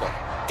defensive huddle.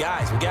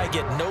 Guys, we got to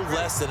get no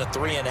less than a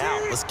 3 and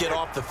out. Let's get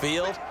off the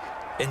field.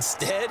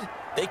 Instead,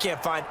 they can't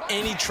find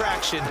any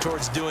traction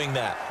towards doing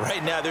that.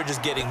 Right now, they're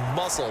just getting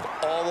muscled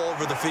all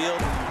over the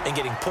field and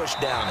getting pushed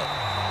down it.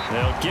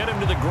 They'll get him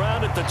to the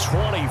ground at the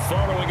 20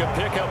 following a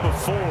pickup of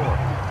 4.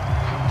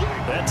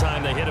 That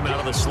time they hit him out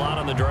of the slot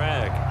on the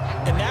drag.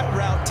 And that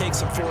route takes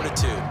some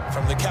fortitude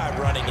from the guy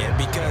running it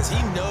because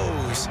he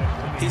knows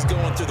he's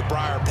going through the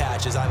briar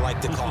patch, as I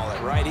like to call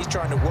it, right? He's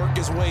trying to work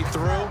his way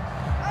through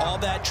all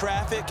that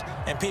traffic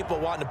and people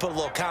wanting to put a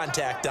little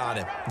contact on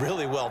him.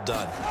 Really well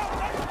done.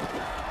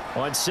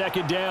 On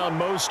second down,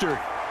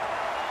 Mostert.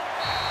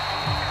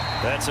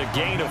 That's a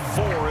gain of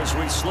 4 as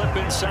we slip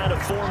inside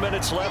of 4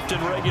 minutes left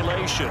in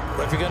regulation.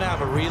 But if you're going to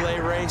have a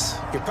relay race,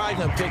 you're probably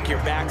going to pick your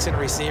backs and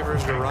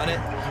receivers to run it,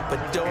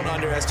 but don't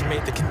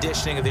underestimate the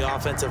conditioning of the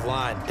offensive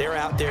line. They're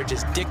out there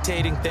just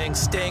dictating things,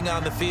 staying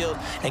on the field,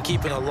 and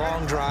keeping a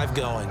long drive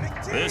going.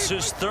 This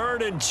is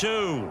 3rd and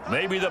 2,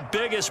 maybe the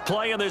biggest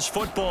play in this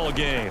football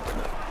game.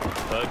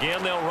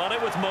 Again, they'll run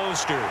it with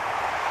Mostert.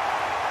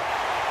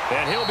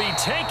 And he'll be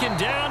taken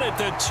down at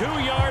the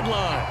 2-yard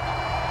line.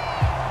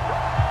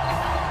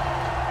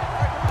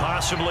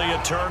 Possibly a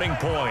turning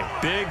point.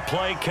 Big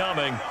play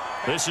coming.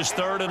 This is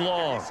 3rd and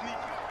long.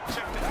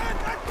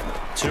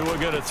 Tua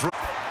going to throw.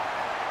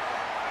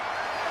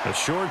 A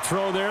short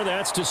throw there.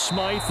 That's to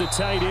Smythe, the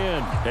tight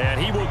end. And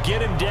he will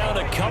get him down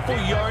a couple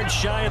yards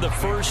shy of the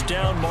first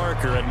down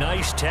marker. A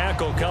nice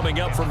tackle coming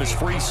up from his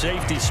free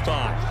safety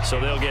spot. So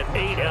they'll get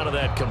 8 out of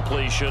that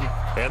completion.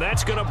 And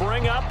that's going to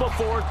bring up a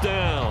 4th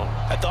down.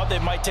 I thought they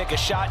might take a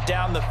shot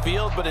down the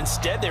field, but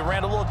instead they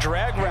ran a little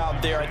drag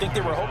route there. I think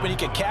they were hoping he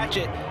could catch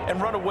it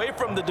and run away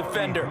from the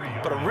defender.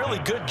 But a really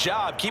good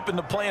job keeping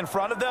the play in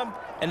front of them,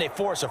 and they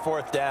force a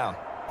 4th down.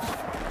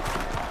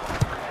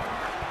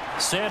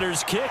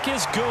 Sanders' kick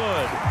is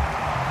good.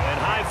 And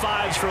high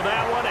fives for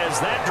that one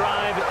as that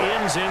drive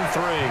ends in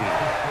 3.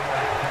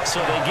 So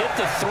they get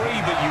the 3,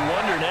 but you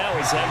wonder now,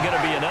 is that going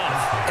to be enough?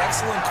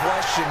 Excellent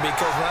question,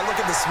 because when I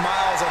look at the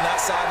smiles on that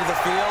side of the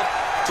field,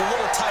 it's a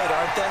little tight,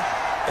 aren't they?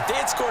 If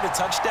they had scored a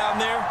touchdown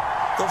there,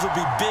 those would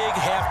be big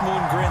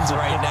half-moon grins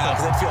right now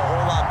because they'd feel a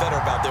whole lot better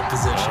about their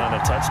position. And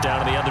a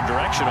touchdown in the other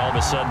direction, all of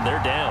a sudden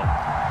they're down.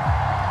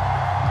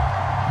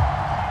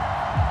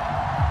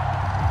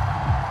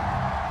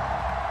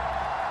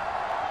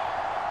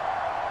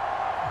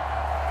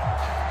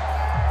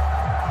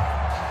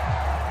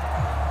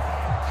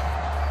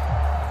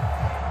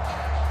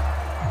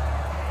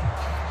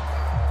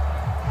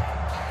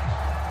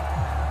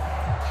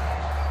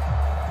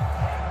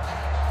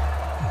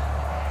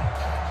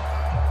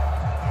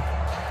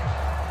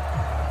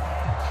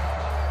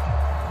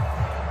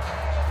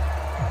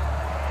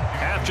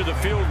 After the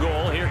field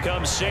goal, here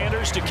comes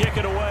Sanders to kick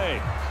it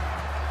away.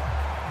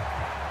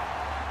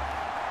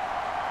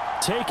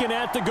 Taken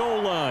at the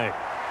goal line.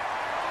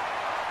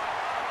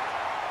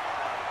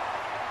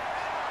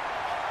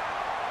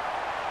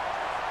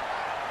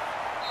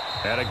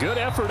 And a good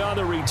effort on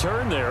the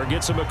return there.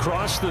 Gets him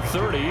across the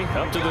 30,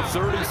 up to the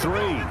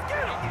 33.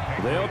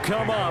 They'll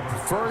come up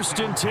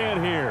 1st and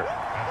 10 here.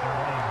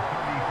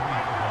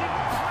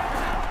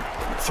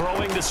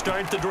 Throwing to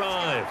start the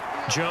drive.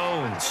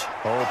 Jones.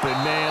 Open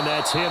man,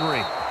 that's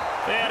Henry.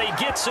 And he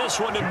gets this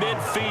one to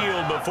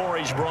midfield before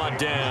he's brought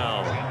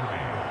down.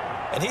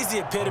 And he's the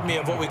epitome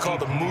of what we call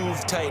the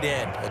move tight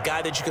end, a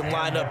guy that you can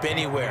line up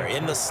anywhere,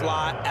 in the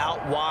slot,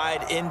 out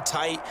wide, in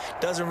tight,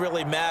 doesn't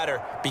really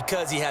matter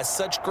because he has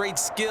such great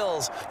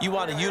skills. You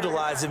want to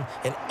utilize him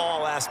in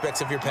all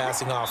aspects of your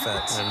passing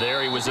offense. And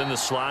there he was in the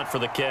slot for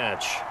the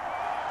catch.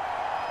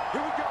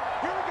 Here we go.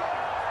 Here we go.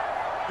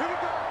 Here we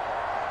go.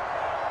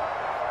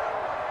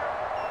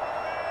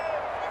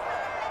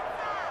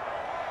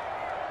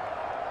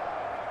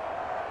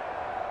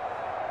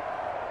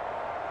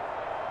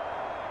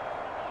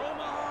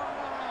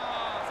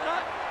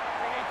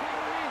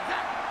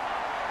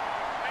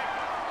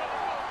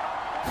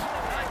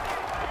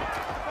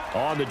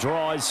 On the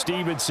draw is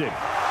Stevenson.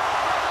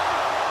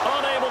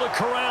 Unable to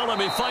corral him.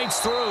 He fights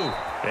through.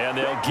 And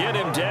they'll get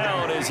him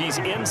down as he's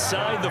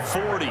inside the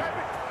 40.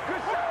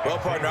 Well,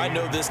 partner, I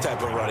know this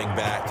type of running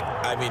back.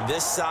 I mean,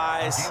 this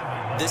size,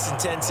 this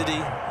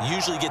intensity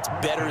usually gets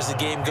better as the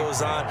game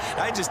goes on.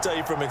 I can just tell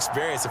you from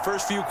experience, the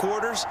first few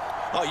quarters,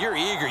 oh, you're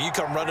eager. You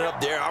come running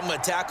up there, I'm going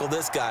to tackle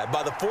this guy.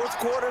 By the 4th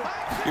quarter,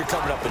 you're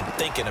coming up and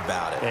thinking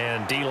about it.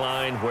 And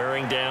D-line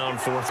wearing down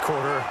 4th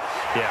quarter.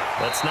 Yeah,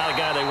 that's not a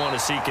guy they want to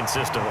see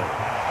consistently.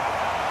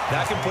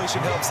 That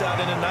completion helps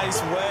out in a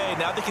nice way.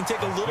 Now they can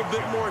take a little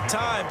bit more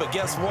time, but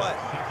guess what?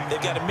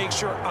 They've got to make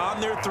sure on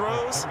their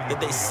throws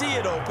that they see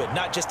it open,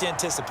 not just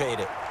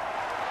anticipate it.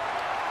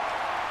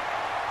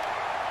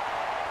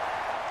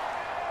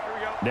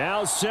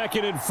 Now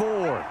 2nd and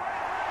 4.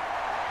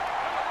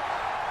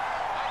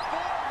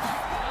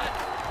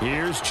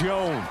 Here's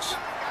Jones.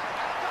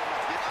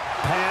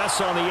 Pass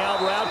on the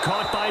out route,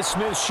 caught by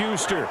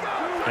Smith-Schuster.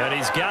 And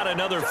he's got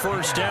another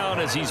first down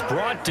as he's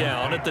brought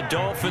down at the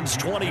Dolphins'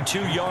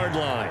 22-yard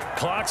line.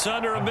 Clock's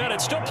under a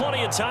minute. Still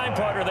plenty of time,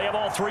 partner. They have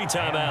all 3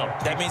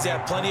 timeouts. That means they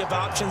have plenty of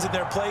options in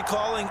their play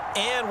calling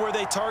and where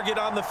they target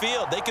on the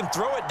field. They can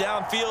throw it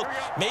downfield,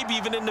 maybe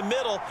even in the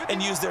middle,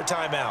 and use their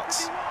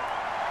timeouts.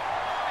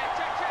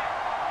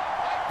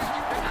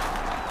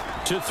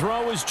 To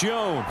throw is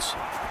Jones.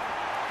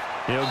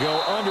 He'll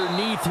go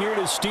underneath here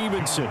to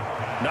Stevenson.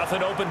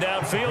 Nothing open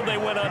downfield. They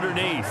went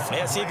underneath.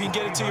 Yeah, see if you can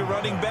get it to your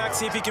running back.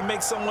 See if he can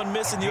make someone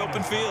miss in the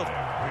open field.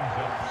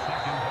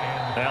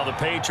 Now the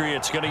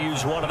Patriots going to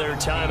use one of their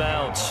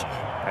timeouts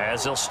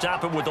as they'll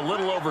stop him with a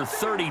little over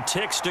 30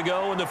 ticks to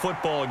go in the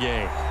football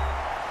game.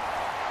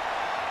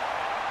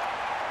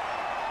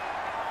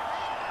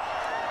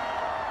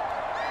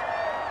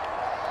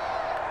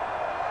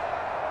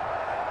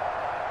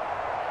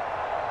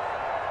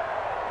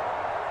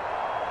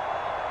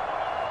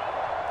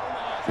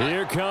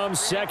 Here comes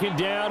 2nd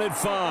down at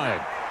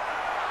 5.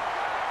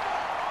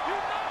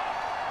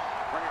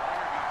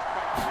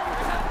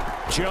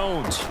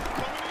 Jones.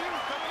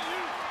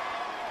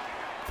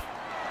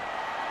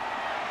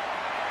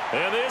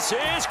 And this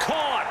is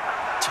caught.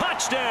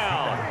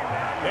 Touchdown.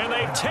 And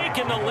they've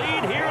taken the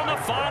lead here in the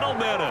final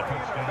minute.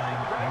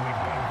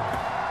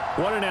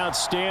 What an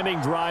outstanding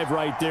drive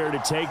right there to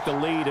take the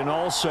lead. And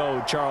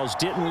also, Charles,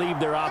 didn't leave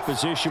their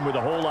opposition with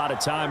a whole lot of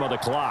time on the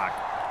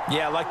clock.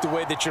 Yeah, I like the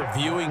way that you're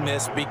viewing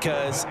this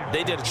because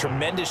they did a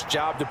tremendous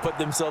job to put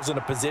themselves in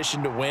a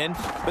position to win,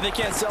 but they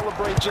can't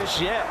celebrate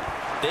just yet.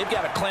 They've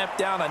got to clamp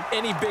down on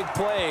any big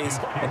plays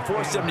and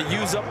force them to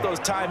use up those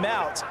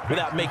timeouts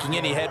without making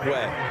any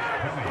headway.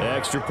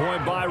 Extra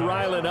point by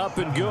Ryland, up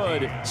and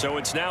good. So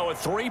it's now a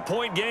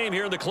 3-point game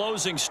here in the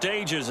closing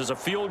stages as a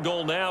field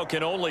goal now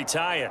can only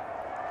tie it.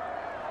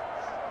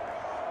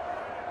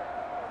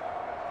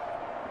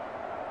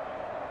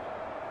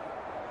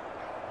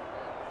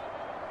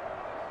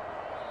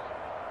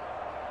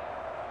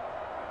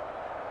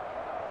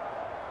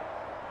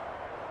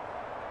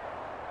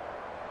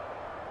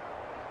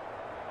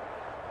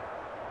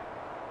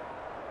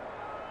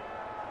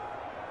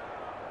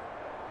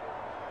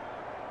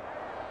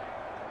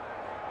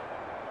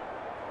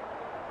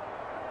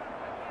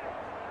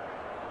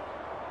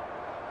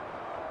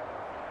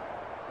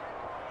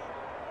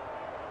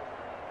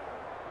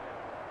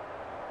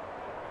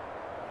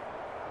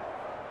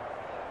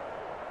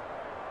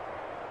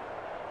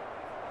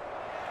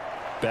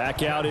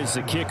 Back out is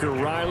the kicker,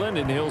 Ryland,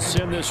 and he'll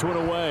send this one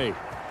away.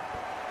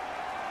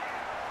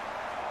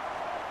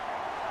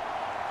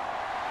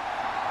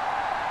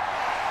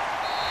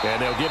 And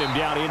they'll get him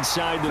down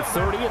inside the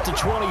 30 at the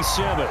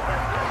 27.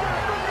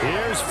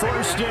 Here's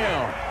 1st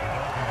down.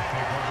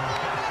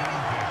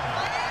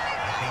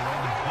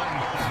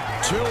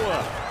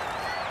 Tua.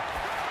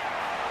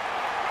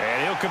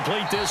 And he'll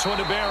complete this one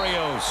to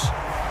Barrios.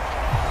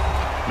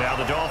 Now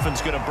the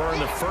Dolphins going to burn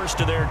the first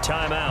of their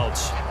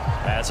timeouts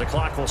as the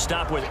clock will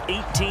stop with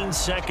 18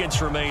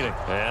 seconds remaining.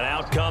 And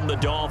out come the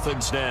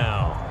Dolphins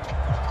now.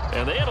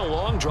 And they had a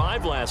long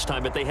drive last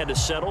time, but they had to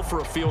settle for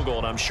a field goal,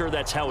 and I'm sure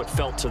that's how it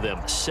felt to them,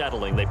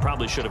 settling. They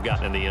probably should have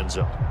gotten in the end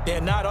zone. Yeah,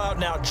 not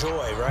out-and-out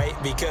joy, right?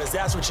 Because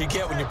that's what you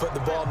get when you put the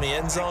ball in the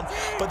end zone.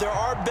 But there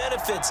are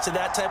benefits to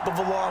that type of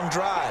a long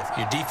drive.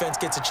 Your defense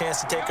gets a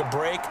chance to take a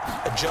break,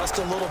 adjust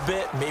a little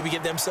bit, maybe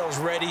get themselves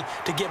ready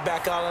to get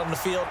back out on the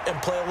field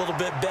and play a little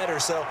bit better.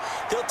 So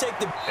they'll take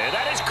the... And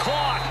that is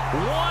caught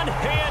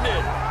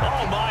one-handed.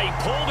 Oh, my, he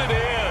pulled it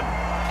in.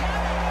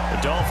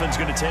 The Dolphins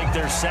going to take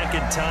their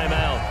second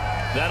timeout.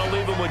 That'll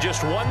leave them with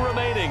just one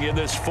remaining in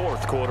this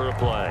fourth quarter of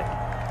play.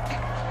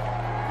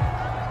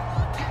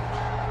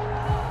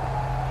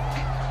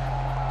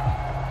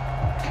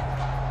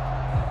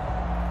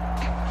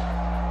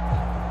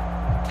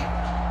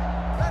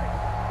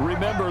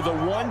 Remember, the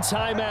one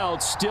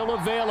timeout still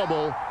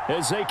available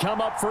as they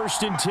come up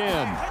 1st and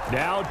 10.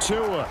 Now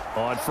Tua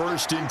on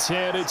 1st and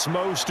 10. It's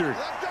Mostert.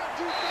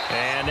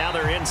 And now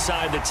they're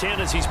inside the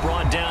 10 as he's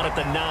brought down at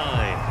the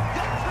 9.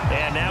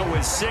 And now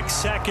with 6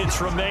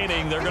 seconds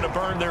remaining, they're going to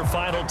burn their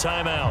final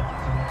timeout.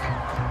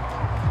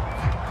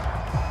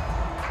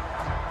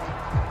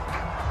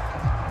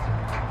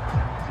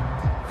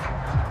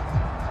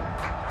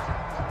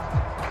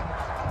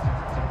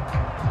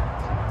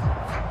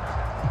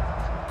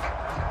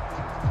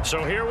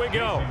 So here we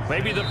go.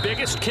 Maybe the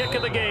biggest kick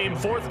of the game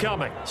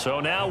forthcoming.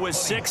 So now with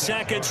 6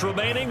 seconds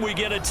remaining, we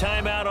get a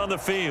timeout on the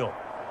field.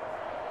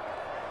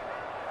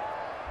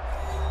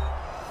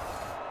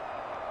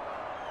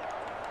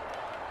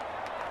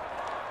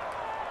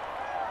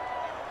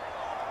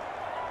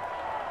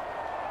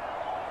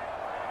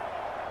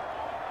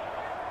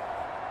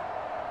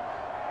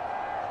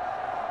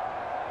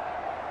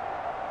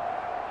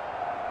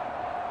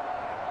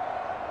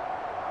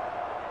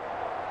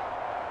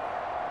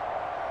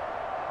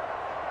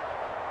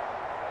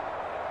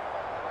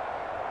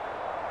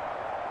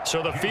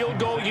 So the field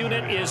goal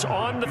unit is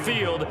on the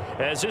field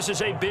as this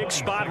is a big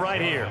spot right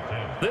here.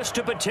 This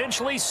to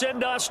potentially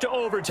send us to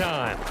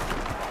overtime.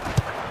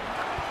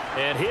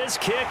 And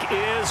his kick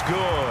is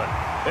good.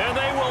 And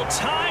they will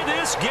tie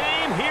this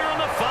game here in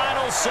the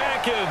final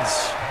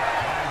seconds.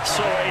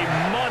 So a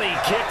money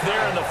kick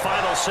there in the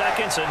final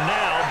seconds. And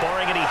now,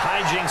 barring any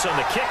hijinks on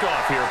the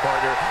kickoff here,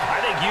 partner, I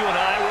think you and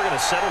I, we're going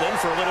to settle in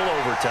for a little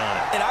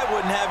overtime. And I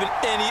wouldn't have it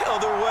any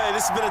other way.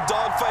 This has been a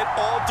dogfight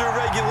all through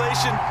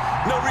regulation.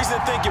 No reason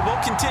to think it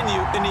won't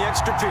continue in the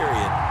extra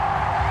period.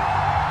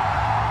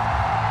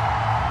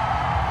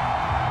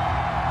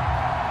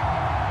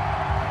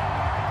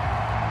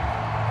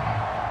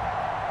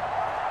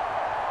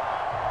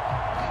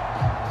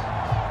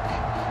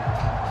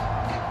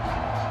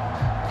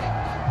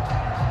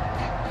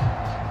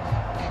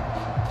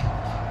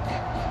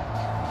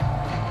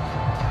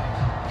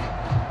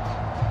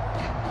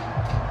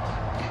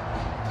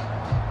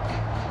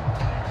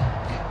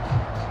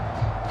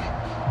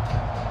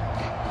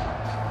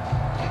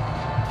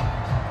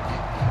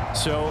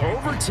 So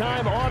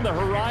overtime on the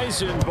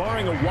horizon,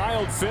 barring a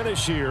wild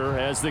finish here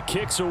as the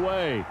kick's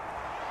away.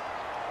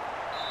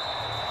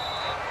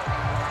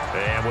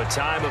 And with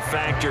time a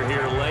factor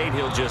here late,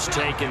 he'll just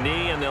take a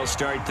knee and they'll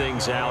start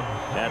things out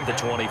at the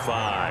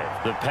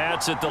 25. The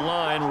Pats at the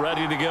line,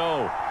 ready to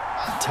go.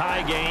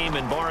 Tie game,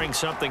 and barring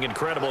something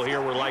incredible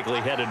here, we're likely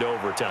headed to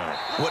overtime.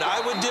 What I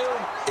would do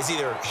is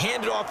either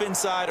hand it off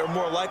inside or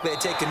more likely I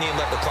take a knee and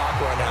let the clock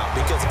run out.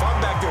 Because if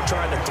I'm back there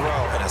trying to throw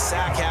and a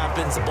sack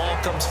happens, the ball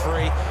comes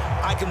free,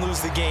 I can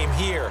lose the game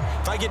here.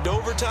 If I get to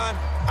overtime,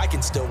 I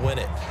can still win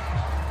it.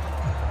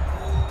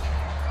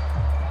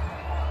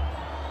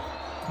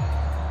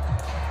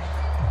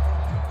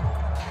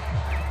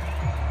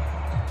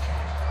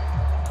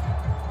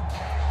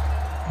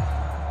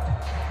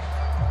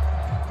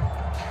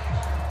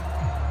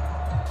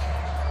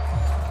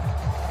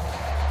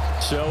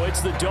 So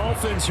it's the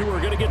Dolphins who are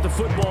going to get the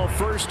football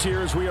first here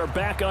as we are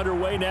back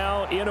underway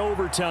now in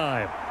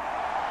overtime.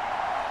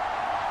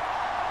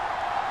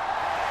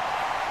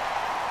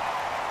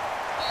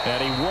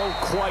 And he won't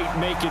quite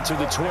make it to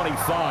the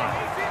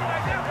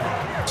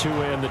 25.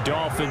 Tua and the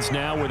Dolphins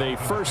now with a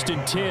 1st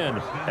and 10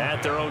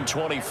 at their own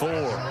 24.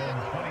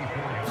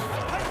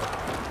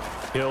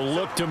 He'll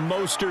look to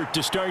Mostert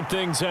to start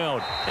things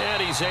out.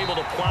 And he's able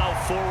to plow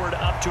forward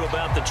up to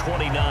about the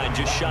 29,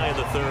 just shy of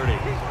the 30.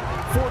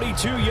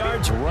 42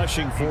 yards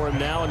rushing for him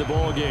now in the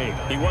ball game.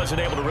 He wasn't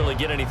able to really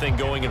get anything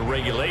going in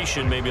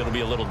regulation. Maybe it'll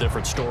be a little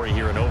different story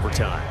here in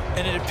overtime.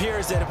 And it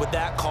appears that with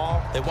that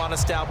call, they want to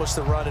establish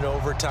the run in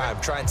overtime,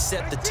 try and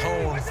set the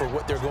tone for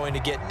what they're going to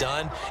get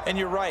done. And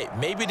you're right,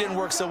 maybe it didn't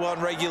work so well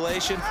in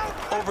regulation.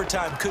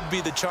 Overtime could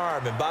be the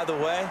charm. And by the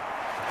way,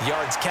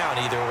 yards count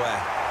either way.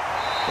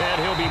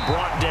 And he'll be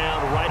brought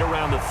down right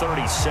around the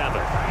 37.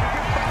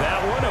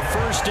 That one a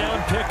first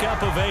down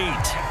pickup of 8.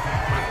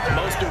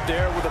 Mostert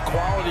there with a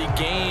quality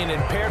gain,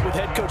 and paired with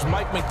head coach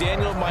Mike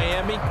McDaniel of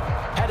Miami,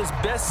 had his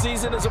best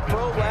season as a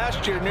pro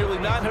last year, nearly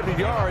 900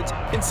 yards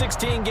in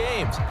 16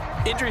 games.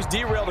 Injuries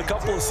derailed a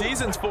couple of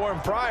seasons for him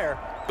prior,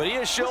 but he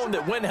has shown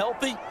that when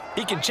healthy,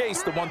 he can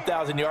chase the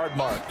 1,000-yard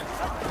mark.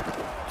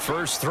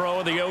 First throw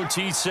of the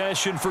OT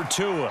session for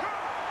Tua.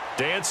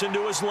 Dancing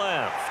to his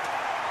left.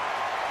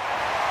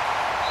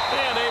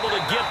 And able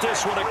to get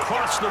this one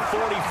across the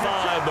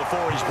 45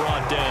 before he's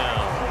brought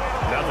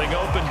down. Nothing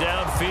open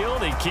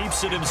downfield. He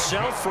keeps it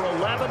himself for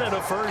 11 and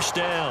a first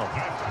down.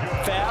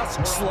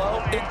 Fast,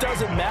 slow, it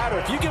doesn't matter.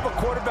 If you give a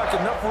quarterback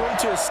enough room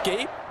to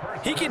escape,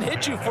 he can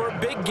hit you for a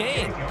big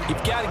gain.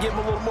 You've got to give him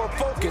a little more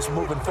focus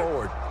moving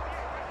forward.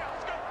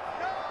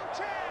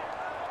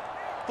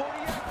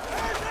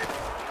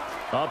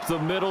 Up the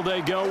middle they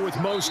go with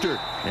Mostert.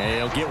 And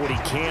he'll get what he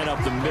can up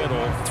the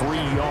middle, 3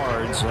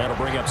 yards. That'll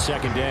bring up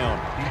second down.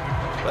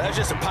 Well, that's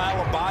just a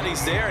pile of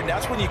bodies there, and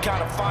that's when you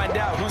kind of find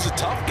out who's a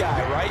tough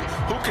guy, right?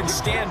 Who can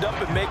stand up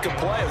and make a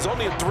play. It was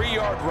only a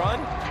 3-yard run,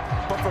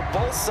 but for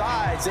both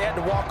sides, they had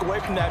to walk away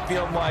from that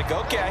feeling like,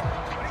 okay,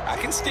 I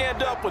can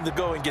stand up when the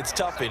going gets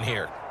tough in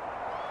here.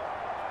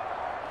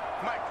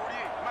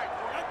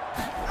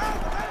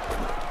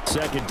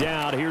 Second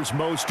down, here's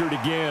Mostert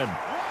again.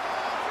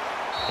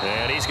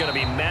 And he's going to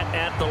be met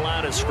at the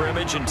line of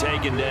scrimmage and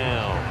taken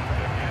down.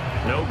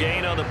 No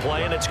gain on the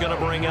play, and it's going to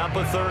bring up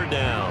a third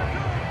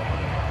down.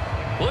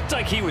 Looked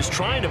like he was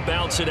trying to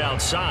bounce it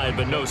outside,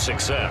 but no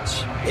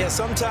success. Yeah,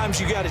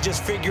 sometimes you got to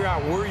just figure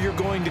out where you're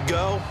going to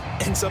go,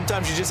 and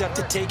sometimes you just have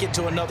to take it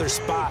to another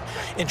spot.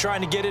 In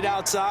trying to get it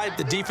outside,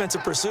 the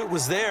defensive pursuit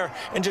was there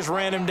and just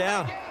ran him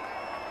down.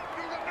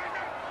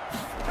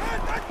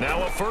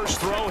 Now a first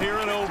throw here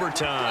in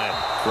overtime.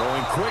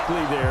 Throwing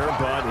quickly there,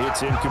 but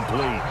it's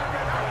incomplete.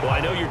 Well, I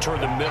know you're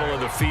toward the middle of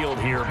the field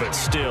here, but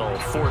still,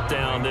 fourth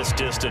down this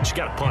distance, you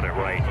got to punt it,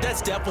 right?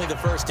 That's definitely the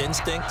first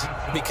instinct,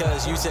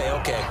 because you say,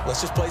 okay, let's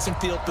just play some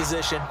field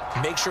position,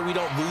 make sure we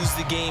don't lose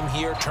the game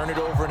here, turn it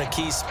over in a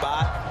key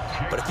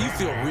spot. But if you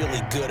feel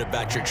really good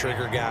about your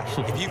trigger guy,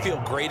 if you feel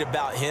great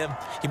about him,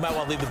 you might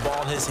want to leave the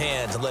ball in his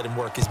hands and let him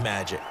work his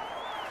magic.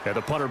 And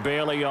the punter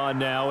Bailey on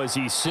now as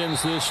he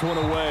sends this one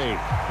away.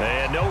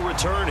 And no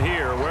return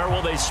here. Where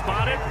will they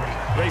spot it?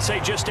 They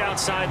say just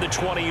outside the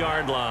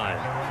 20-yard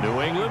line.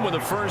 New England with a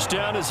first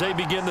down as they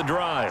begin the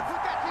drive.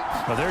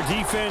 Well, their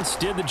defense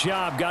did the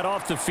job, got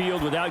off the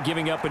field without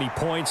giving up any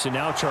points. And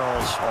now,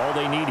 Charles, all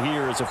they need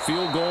here is a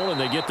field goal,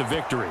 and they get the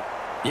victory.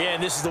 Yeah,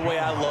 and this is the way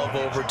I love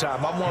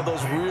overtime. I'm one of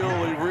those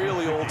really,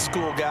 really old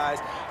school guys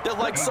that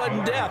like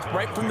sudden death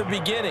right from the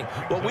beginning.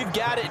 Well, we've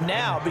got it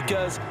now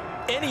because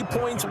any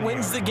points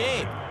wins the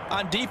game.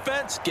 On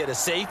defense, get a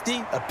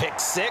safety, a pick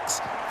six,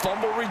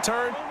 fumble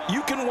return,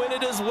 you can win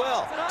it as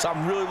well. So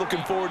I'm really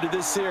looking forward to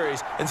this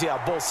series and see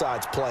how both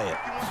sides play it.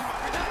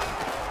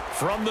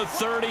 From the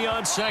 30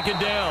 on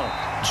second down,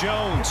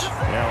 Jones.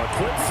 Now a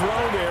quick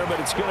throw there, but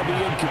it's going to be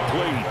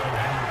incomplete.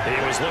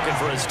 He was looking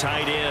for his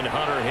tight end,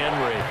 Hunter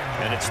Henry,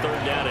 and it's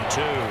third down and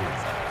 2.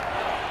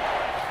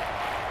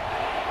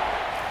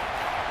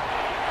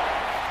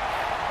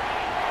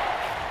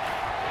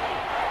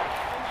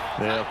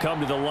 They'll come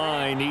to the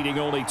line, needing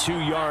only 2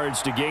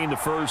 yards to gain the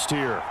first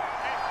here.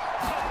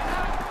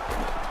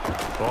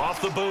 Off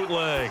the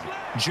bootleg,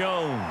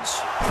 Jones.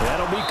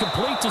 That'll be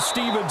complete to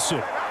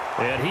Stevenson.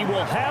 And he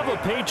will have a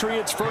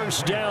Patriots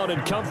first down,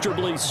 and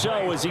comfortably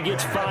so, as he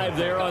gets 5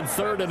 there on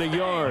 3rd and a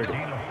yard.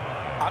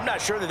 I'm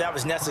not sure that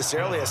was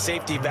necessarily a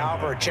safety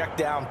valve or a check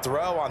down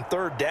throw on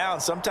 3rd down.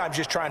 Sometimes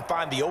just try and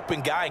find the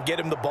open guy and get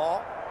him the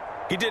ball.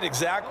 He did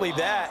exactly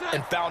that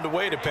and found a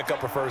way to pick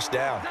up a first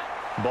down.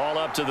 Ball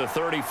up to the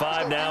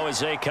 35 now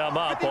as they come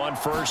up on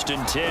 1st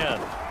and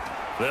 10.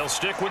 They'll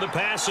stick with the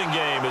passing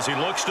game as he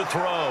looks to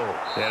throw.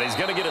 And he's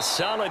going to get a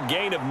solid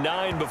gain of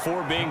 9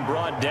 before being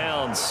brought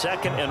down.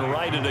 2nd and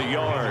right at a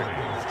yard.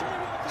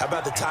 How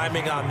about the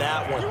timing on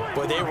that one?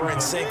 Boy, they were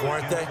in sync,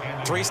 weren't they?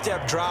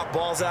 3-step drop,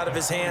 balls out of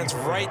his hands,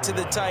 right to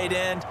the tight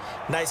end.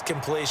 Nice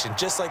completion,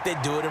 just like they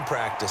do it in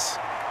practice.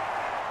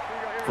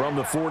 From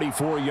the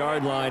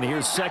 44-yard line,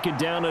 here's 2nd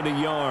down and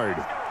a yard.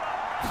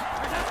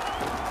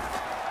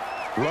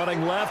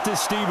 Running left is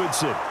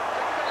Stevenson.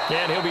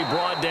 And he'll be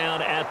brought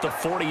down at the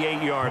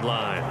 48-yard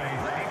line.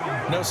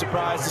 No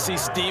surprise to see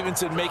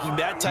Stevenson making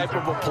that type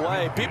of a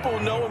play. People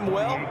who know him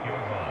well,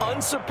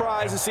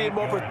 unsurprised to see him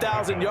over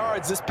 1,000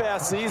 yards this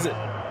past season.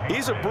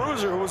 He's a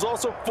bruiser who was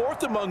also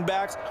 4th among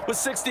backs with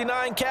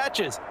 69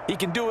 catches. He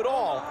can do it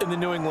all in the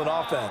New England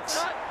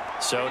offense.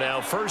 So now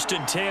 1st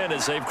and 10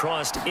 as they've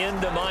crossed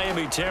into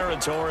Miami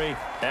territory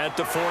at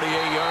the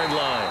 48-yard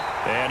line.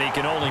 And he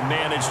can only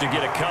manage to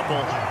get a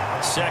couple.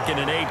 2nd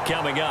and 8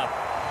 coming up.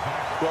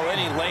 Well,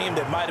 any lane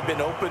that might have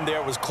been open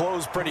there was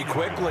closed pretty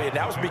quickly, and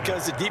that was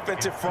because the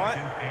defensive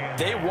front,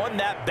 they won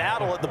that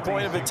battle at the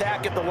point of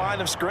attack at the line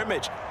of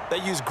scrimmage. They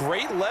used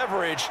great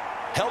leverage,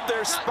 held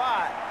their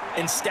spot,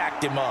 and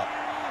stacked him up.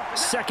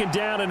 2nd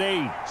down and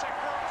 8.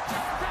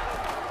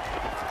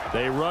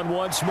 They run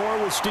once more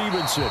with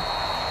Stevenson.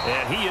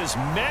 And he is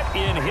met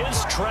in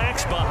his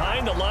tracks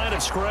behind the line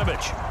of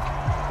scrimmage.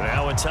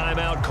 Now a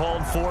timeout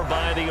called for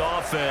by the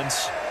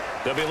offense.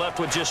 They'll be left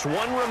with just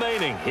 1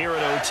 remaining here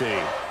at OT.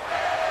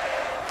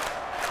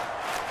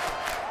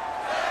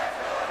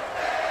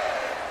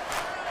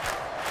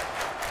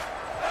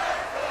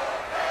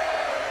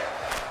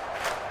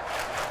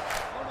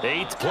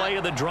 Eighth play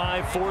of the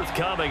drive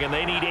forthcoming, and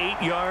they need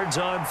 8 yards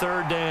on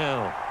 3rd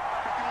down.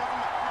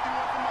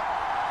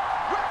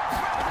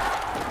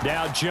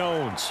 Now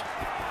Jones.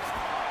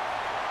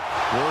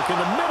 Work in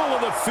the middle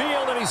of the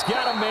field, and he's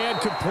got a man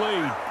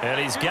complete. And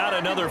he's got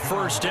another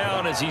first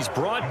down as he's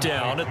brought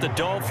down at the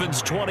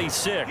Dolphins'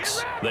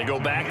 26. They go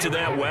back to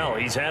that well.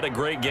 He's had a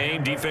great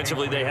game.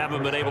 Defensively, they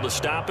haven't been able to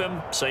stop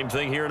him. Same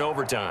thing here in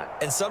overtime.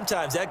 And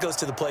sometimes that goes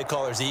to the play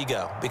caller's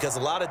ego, because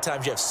a lot of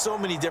times you have so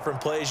many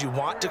different plays you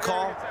want to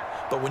call,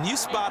 but when you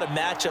spot a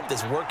matchup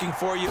that's working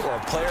for you or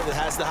a player that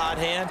has the hot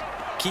hand,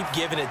 keep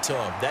giving it to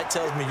him. That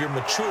tells me you're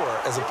mature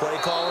as a play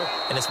caller,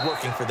 and it's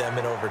working for them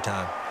in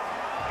overtime.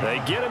 They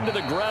get him to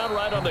the ground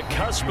right on the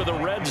cusp of the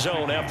red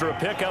zone after a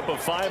pickup of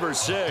 5 or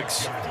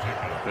 6.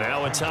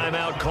 Now a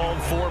timeout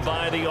called for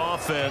by the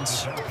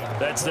offense.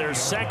 That's their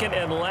second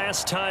and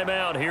last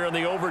timeout here in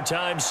the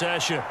overtime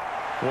session.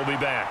 We'll be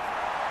back.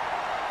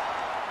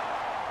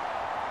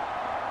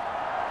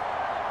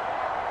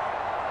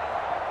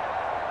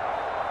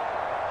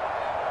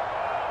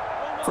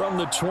 From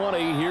the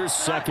 20, here's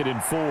 2nd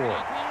and 4.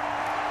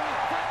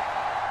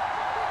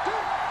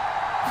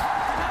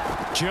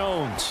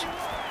 Jones.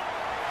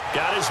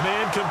 Got his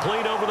man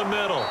complete over the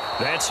middle.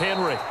 That's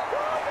Henry.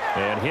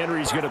 And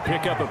Henry's going to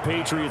pick up a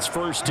Patriots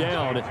first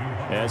down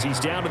as he's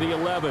down to the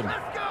 11. One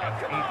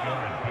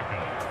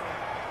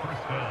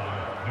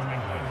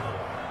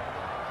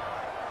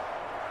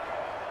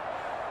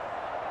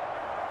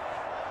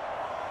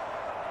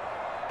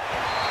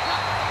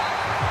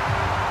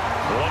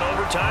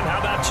overtime. How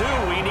about 2?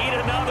 We need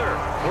another.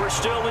 We're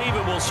still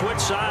even. We'll switch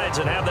sides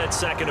and have that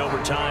second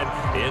overtime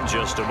in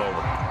just a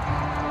moment.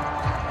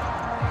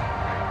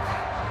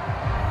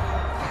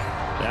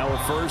 Now a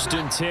 1st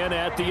and 10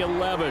 at the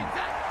 11.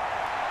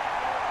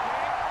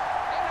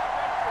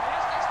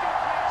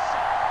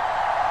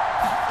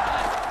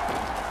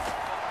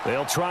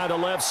 They'll try the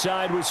left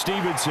side with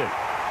Stevenson.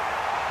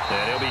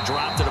 And he'll be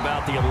dropped at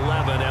about the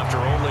 11 after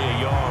only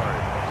a yard.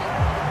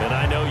 And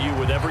I know you,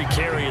 with every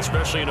carry,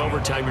 especially in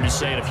overtime, you're just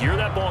saying, if you're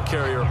that ball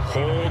carrier,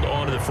 hold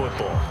on to the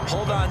football.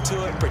 Hold on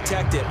to it,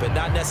 protect it, but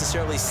not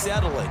necessarily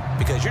settling,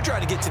 because you're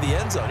trying to get to the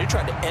end zone. You're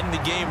trying to end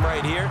the game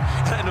right here.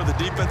 And I know the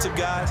defensive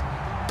guys,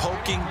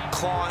 poking,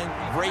 clawing,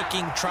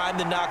 raking, trying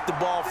to knock the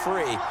ball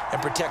free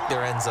and protect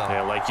their end zone.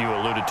 Yeah, like you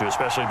alluded to,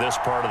 especially this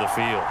part of the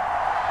field.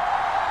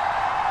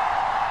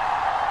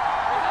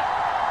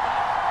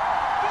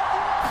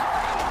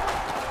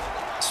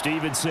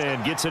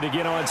 Stevenson gets it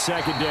again on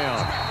 2nd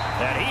down.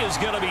 And he is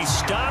going to be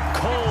stopped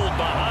cold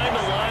behind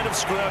the line of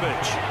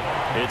scrimmage.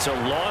 It's a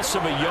loss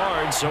of a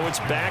yard, so it's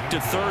back to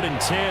 3rd and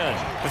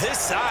 10. With his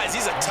size,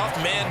 he's a tough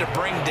man to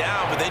bring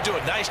down, but they do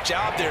a nice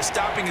job there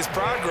stopping his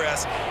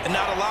progress and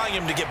not allowing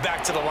him to get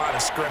back to the line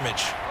of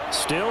scrimmage.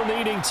 Still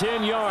needing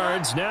 10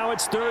 yards. Now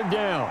it's 3rd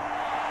down.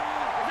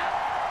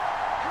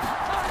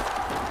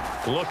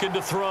 Looking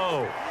to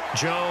throw.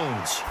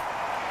 Jones.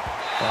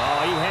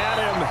 Oh, he had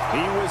him.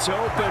 He was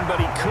open, but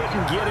he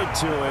couldn't get it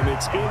to him.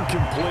 It's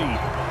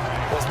incomplete.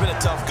 Well, it's been a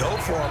tough go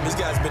for him. These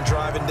guys have been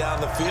driving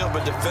down the field,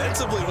 but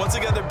defensively, once they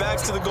got their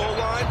backs to the goal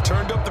line,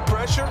 turned up the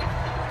pressure,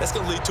 that's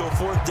going to lead to a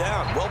 4th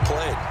down. Well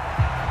played.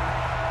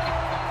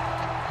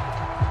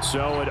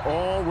 So it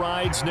all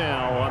rides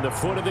now on the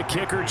foot of the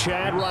kicker,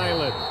 Chad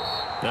Ryland.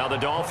 Now the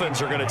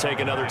Dolphins are going to take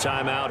another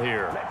timeout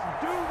here.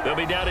 They'll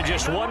be down to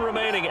just 1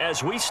 remaining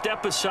as we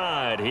step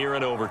aside here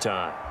in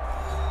overtime.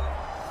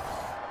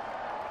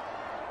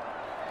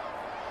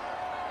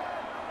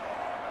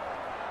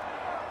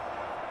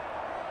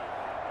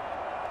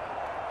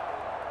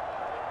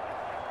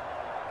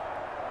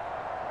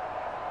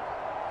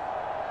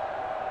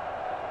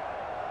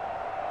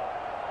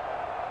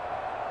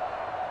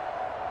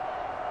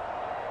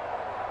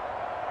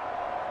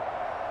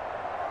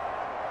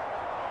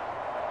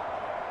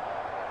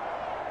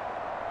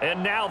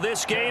 And now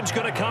this game's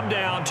going to come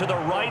down to the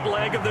right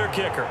leg of their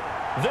kicker.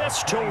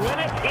 This to win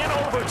it in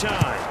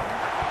overtime.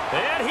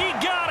 And he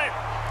got it.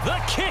 The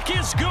kick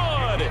is good.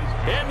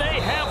 And they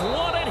have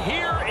won it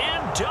here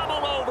in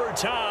double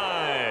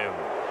overtime.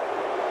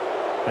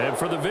 And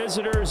for the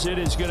visitors, it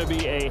is going to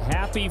be a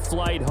happy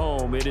flight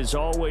home. It is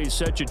always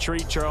such a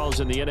treat, Charles,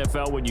 in the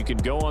NFL when you can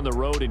go on the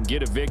road and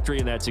get a victory,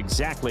 and that's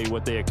exactly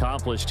what they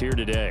accomplished here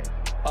today.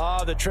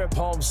 Oh, the trip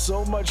home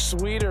so much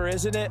sweeter,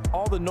 isn't it?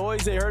 All the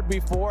noise they heard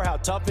before, how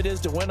tough it is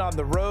to win on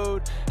the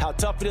road, how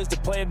tough it is to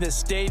play in this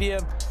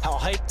stadium, how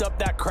hyped up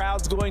that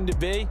crowd's going to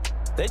be.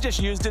 They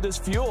just used it as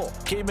fuel,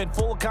 came in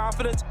full of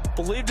confidence,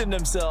 believed in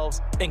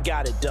themselves, and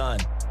got it done.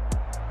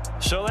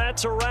 So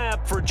that's a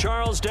wrap for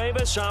Charles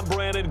Davis. I'm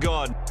Brandon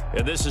Gaudin,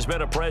 and this has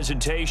been a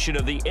presentation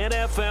of the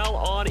NFL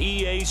on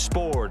EA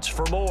Sports.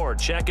 For more,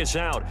 check us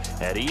out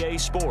at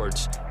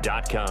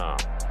easports.com.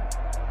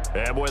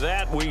 And with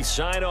that, we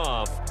sign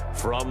off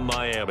from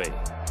Miami.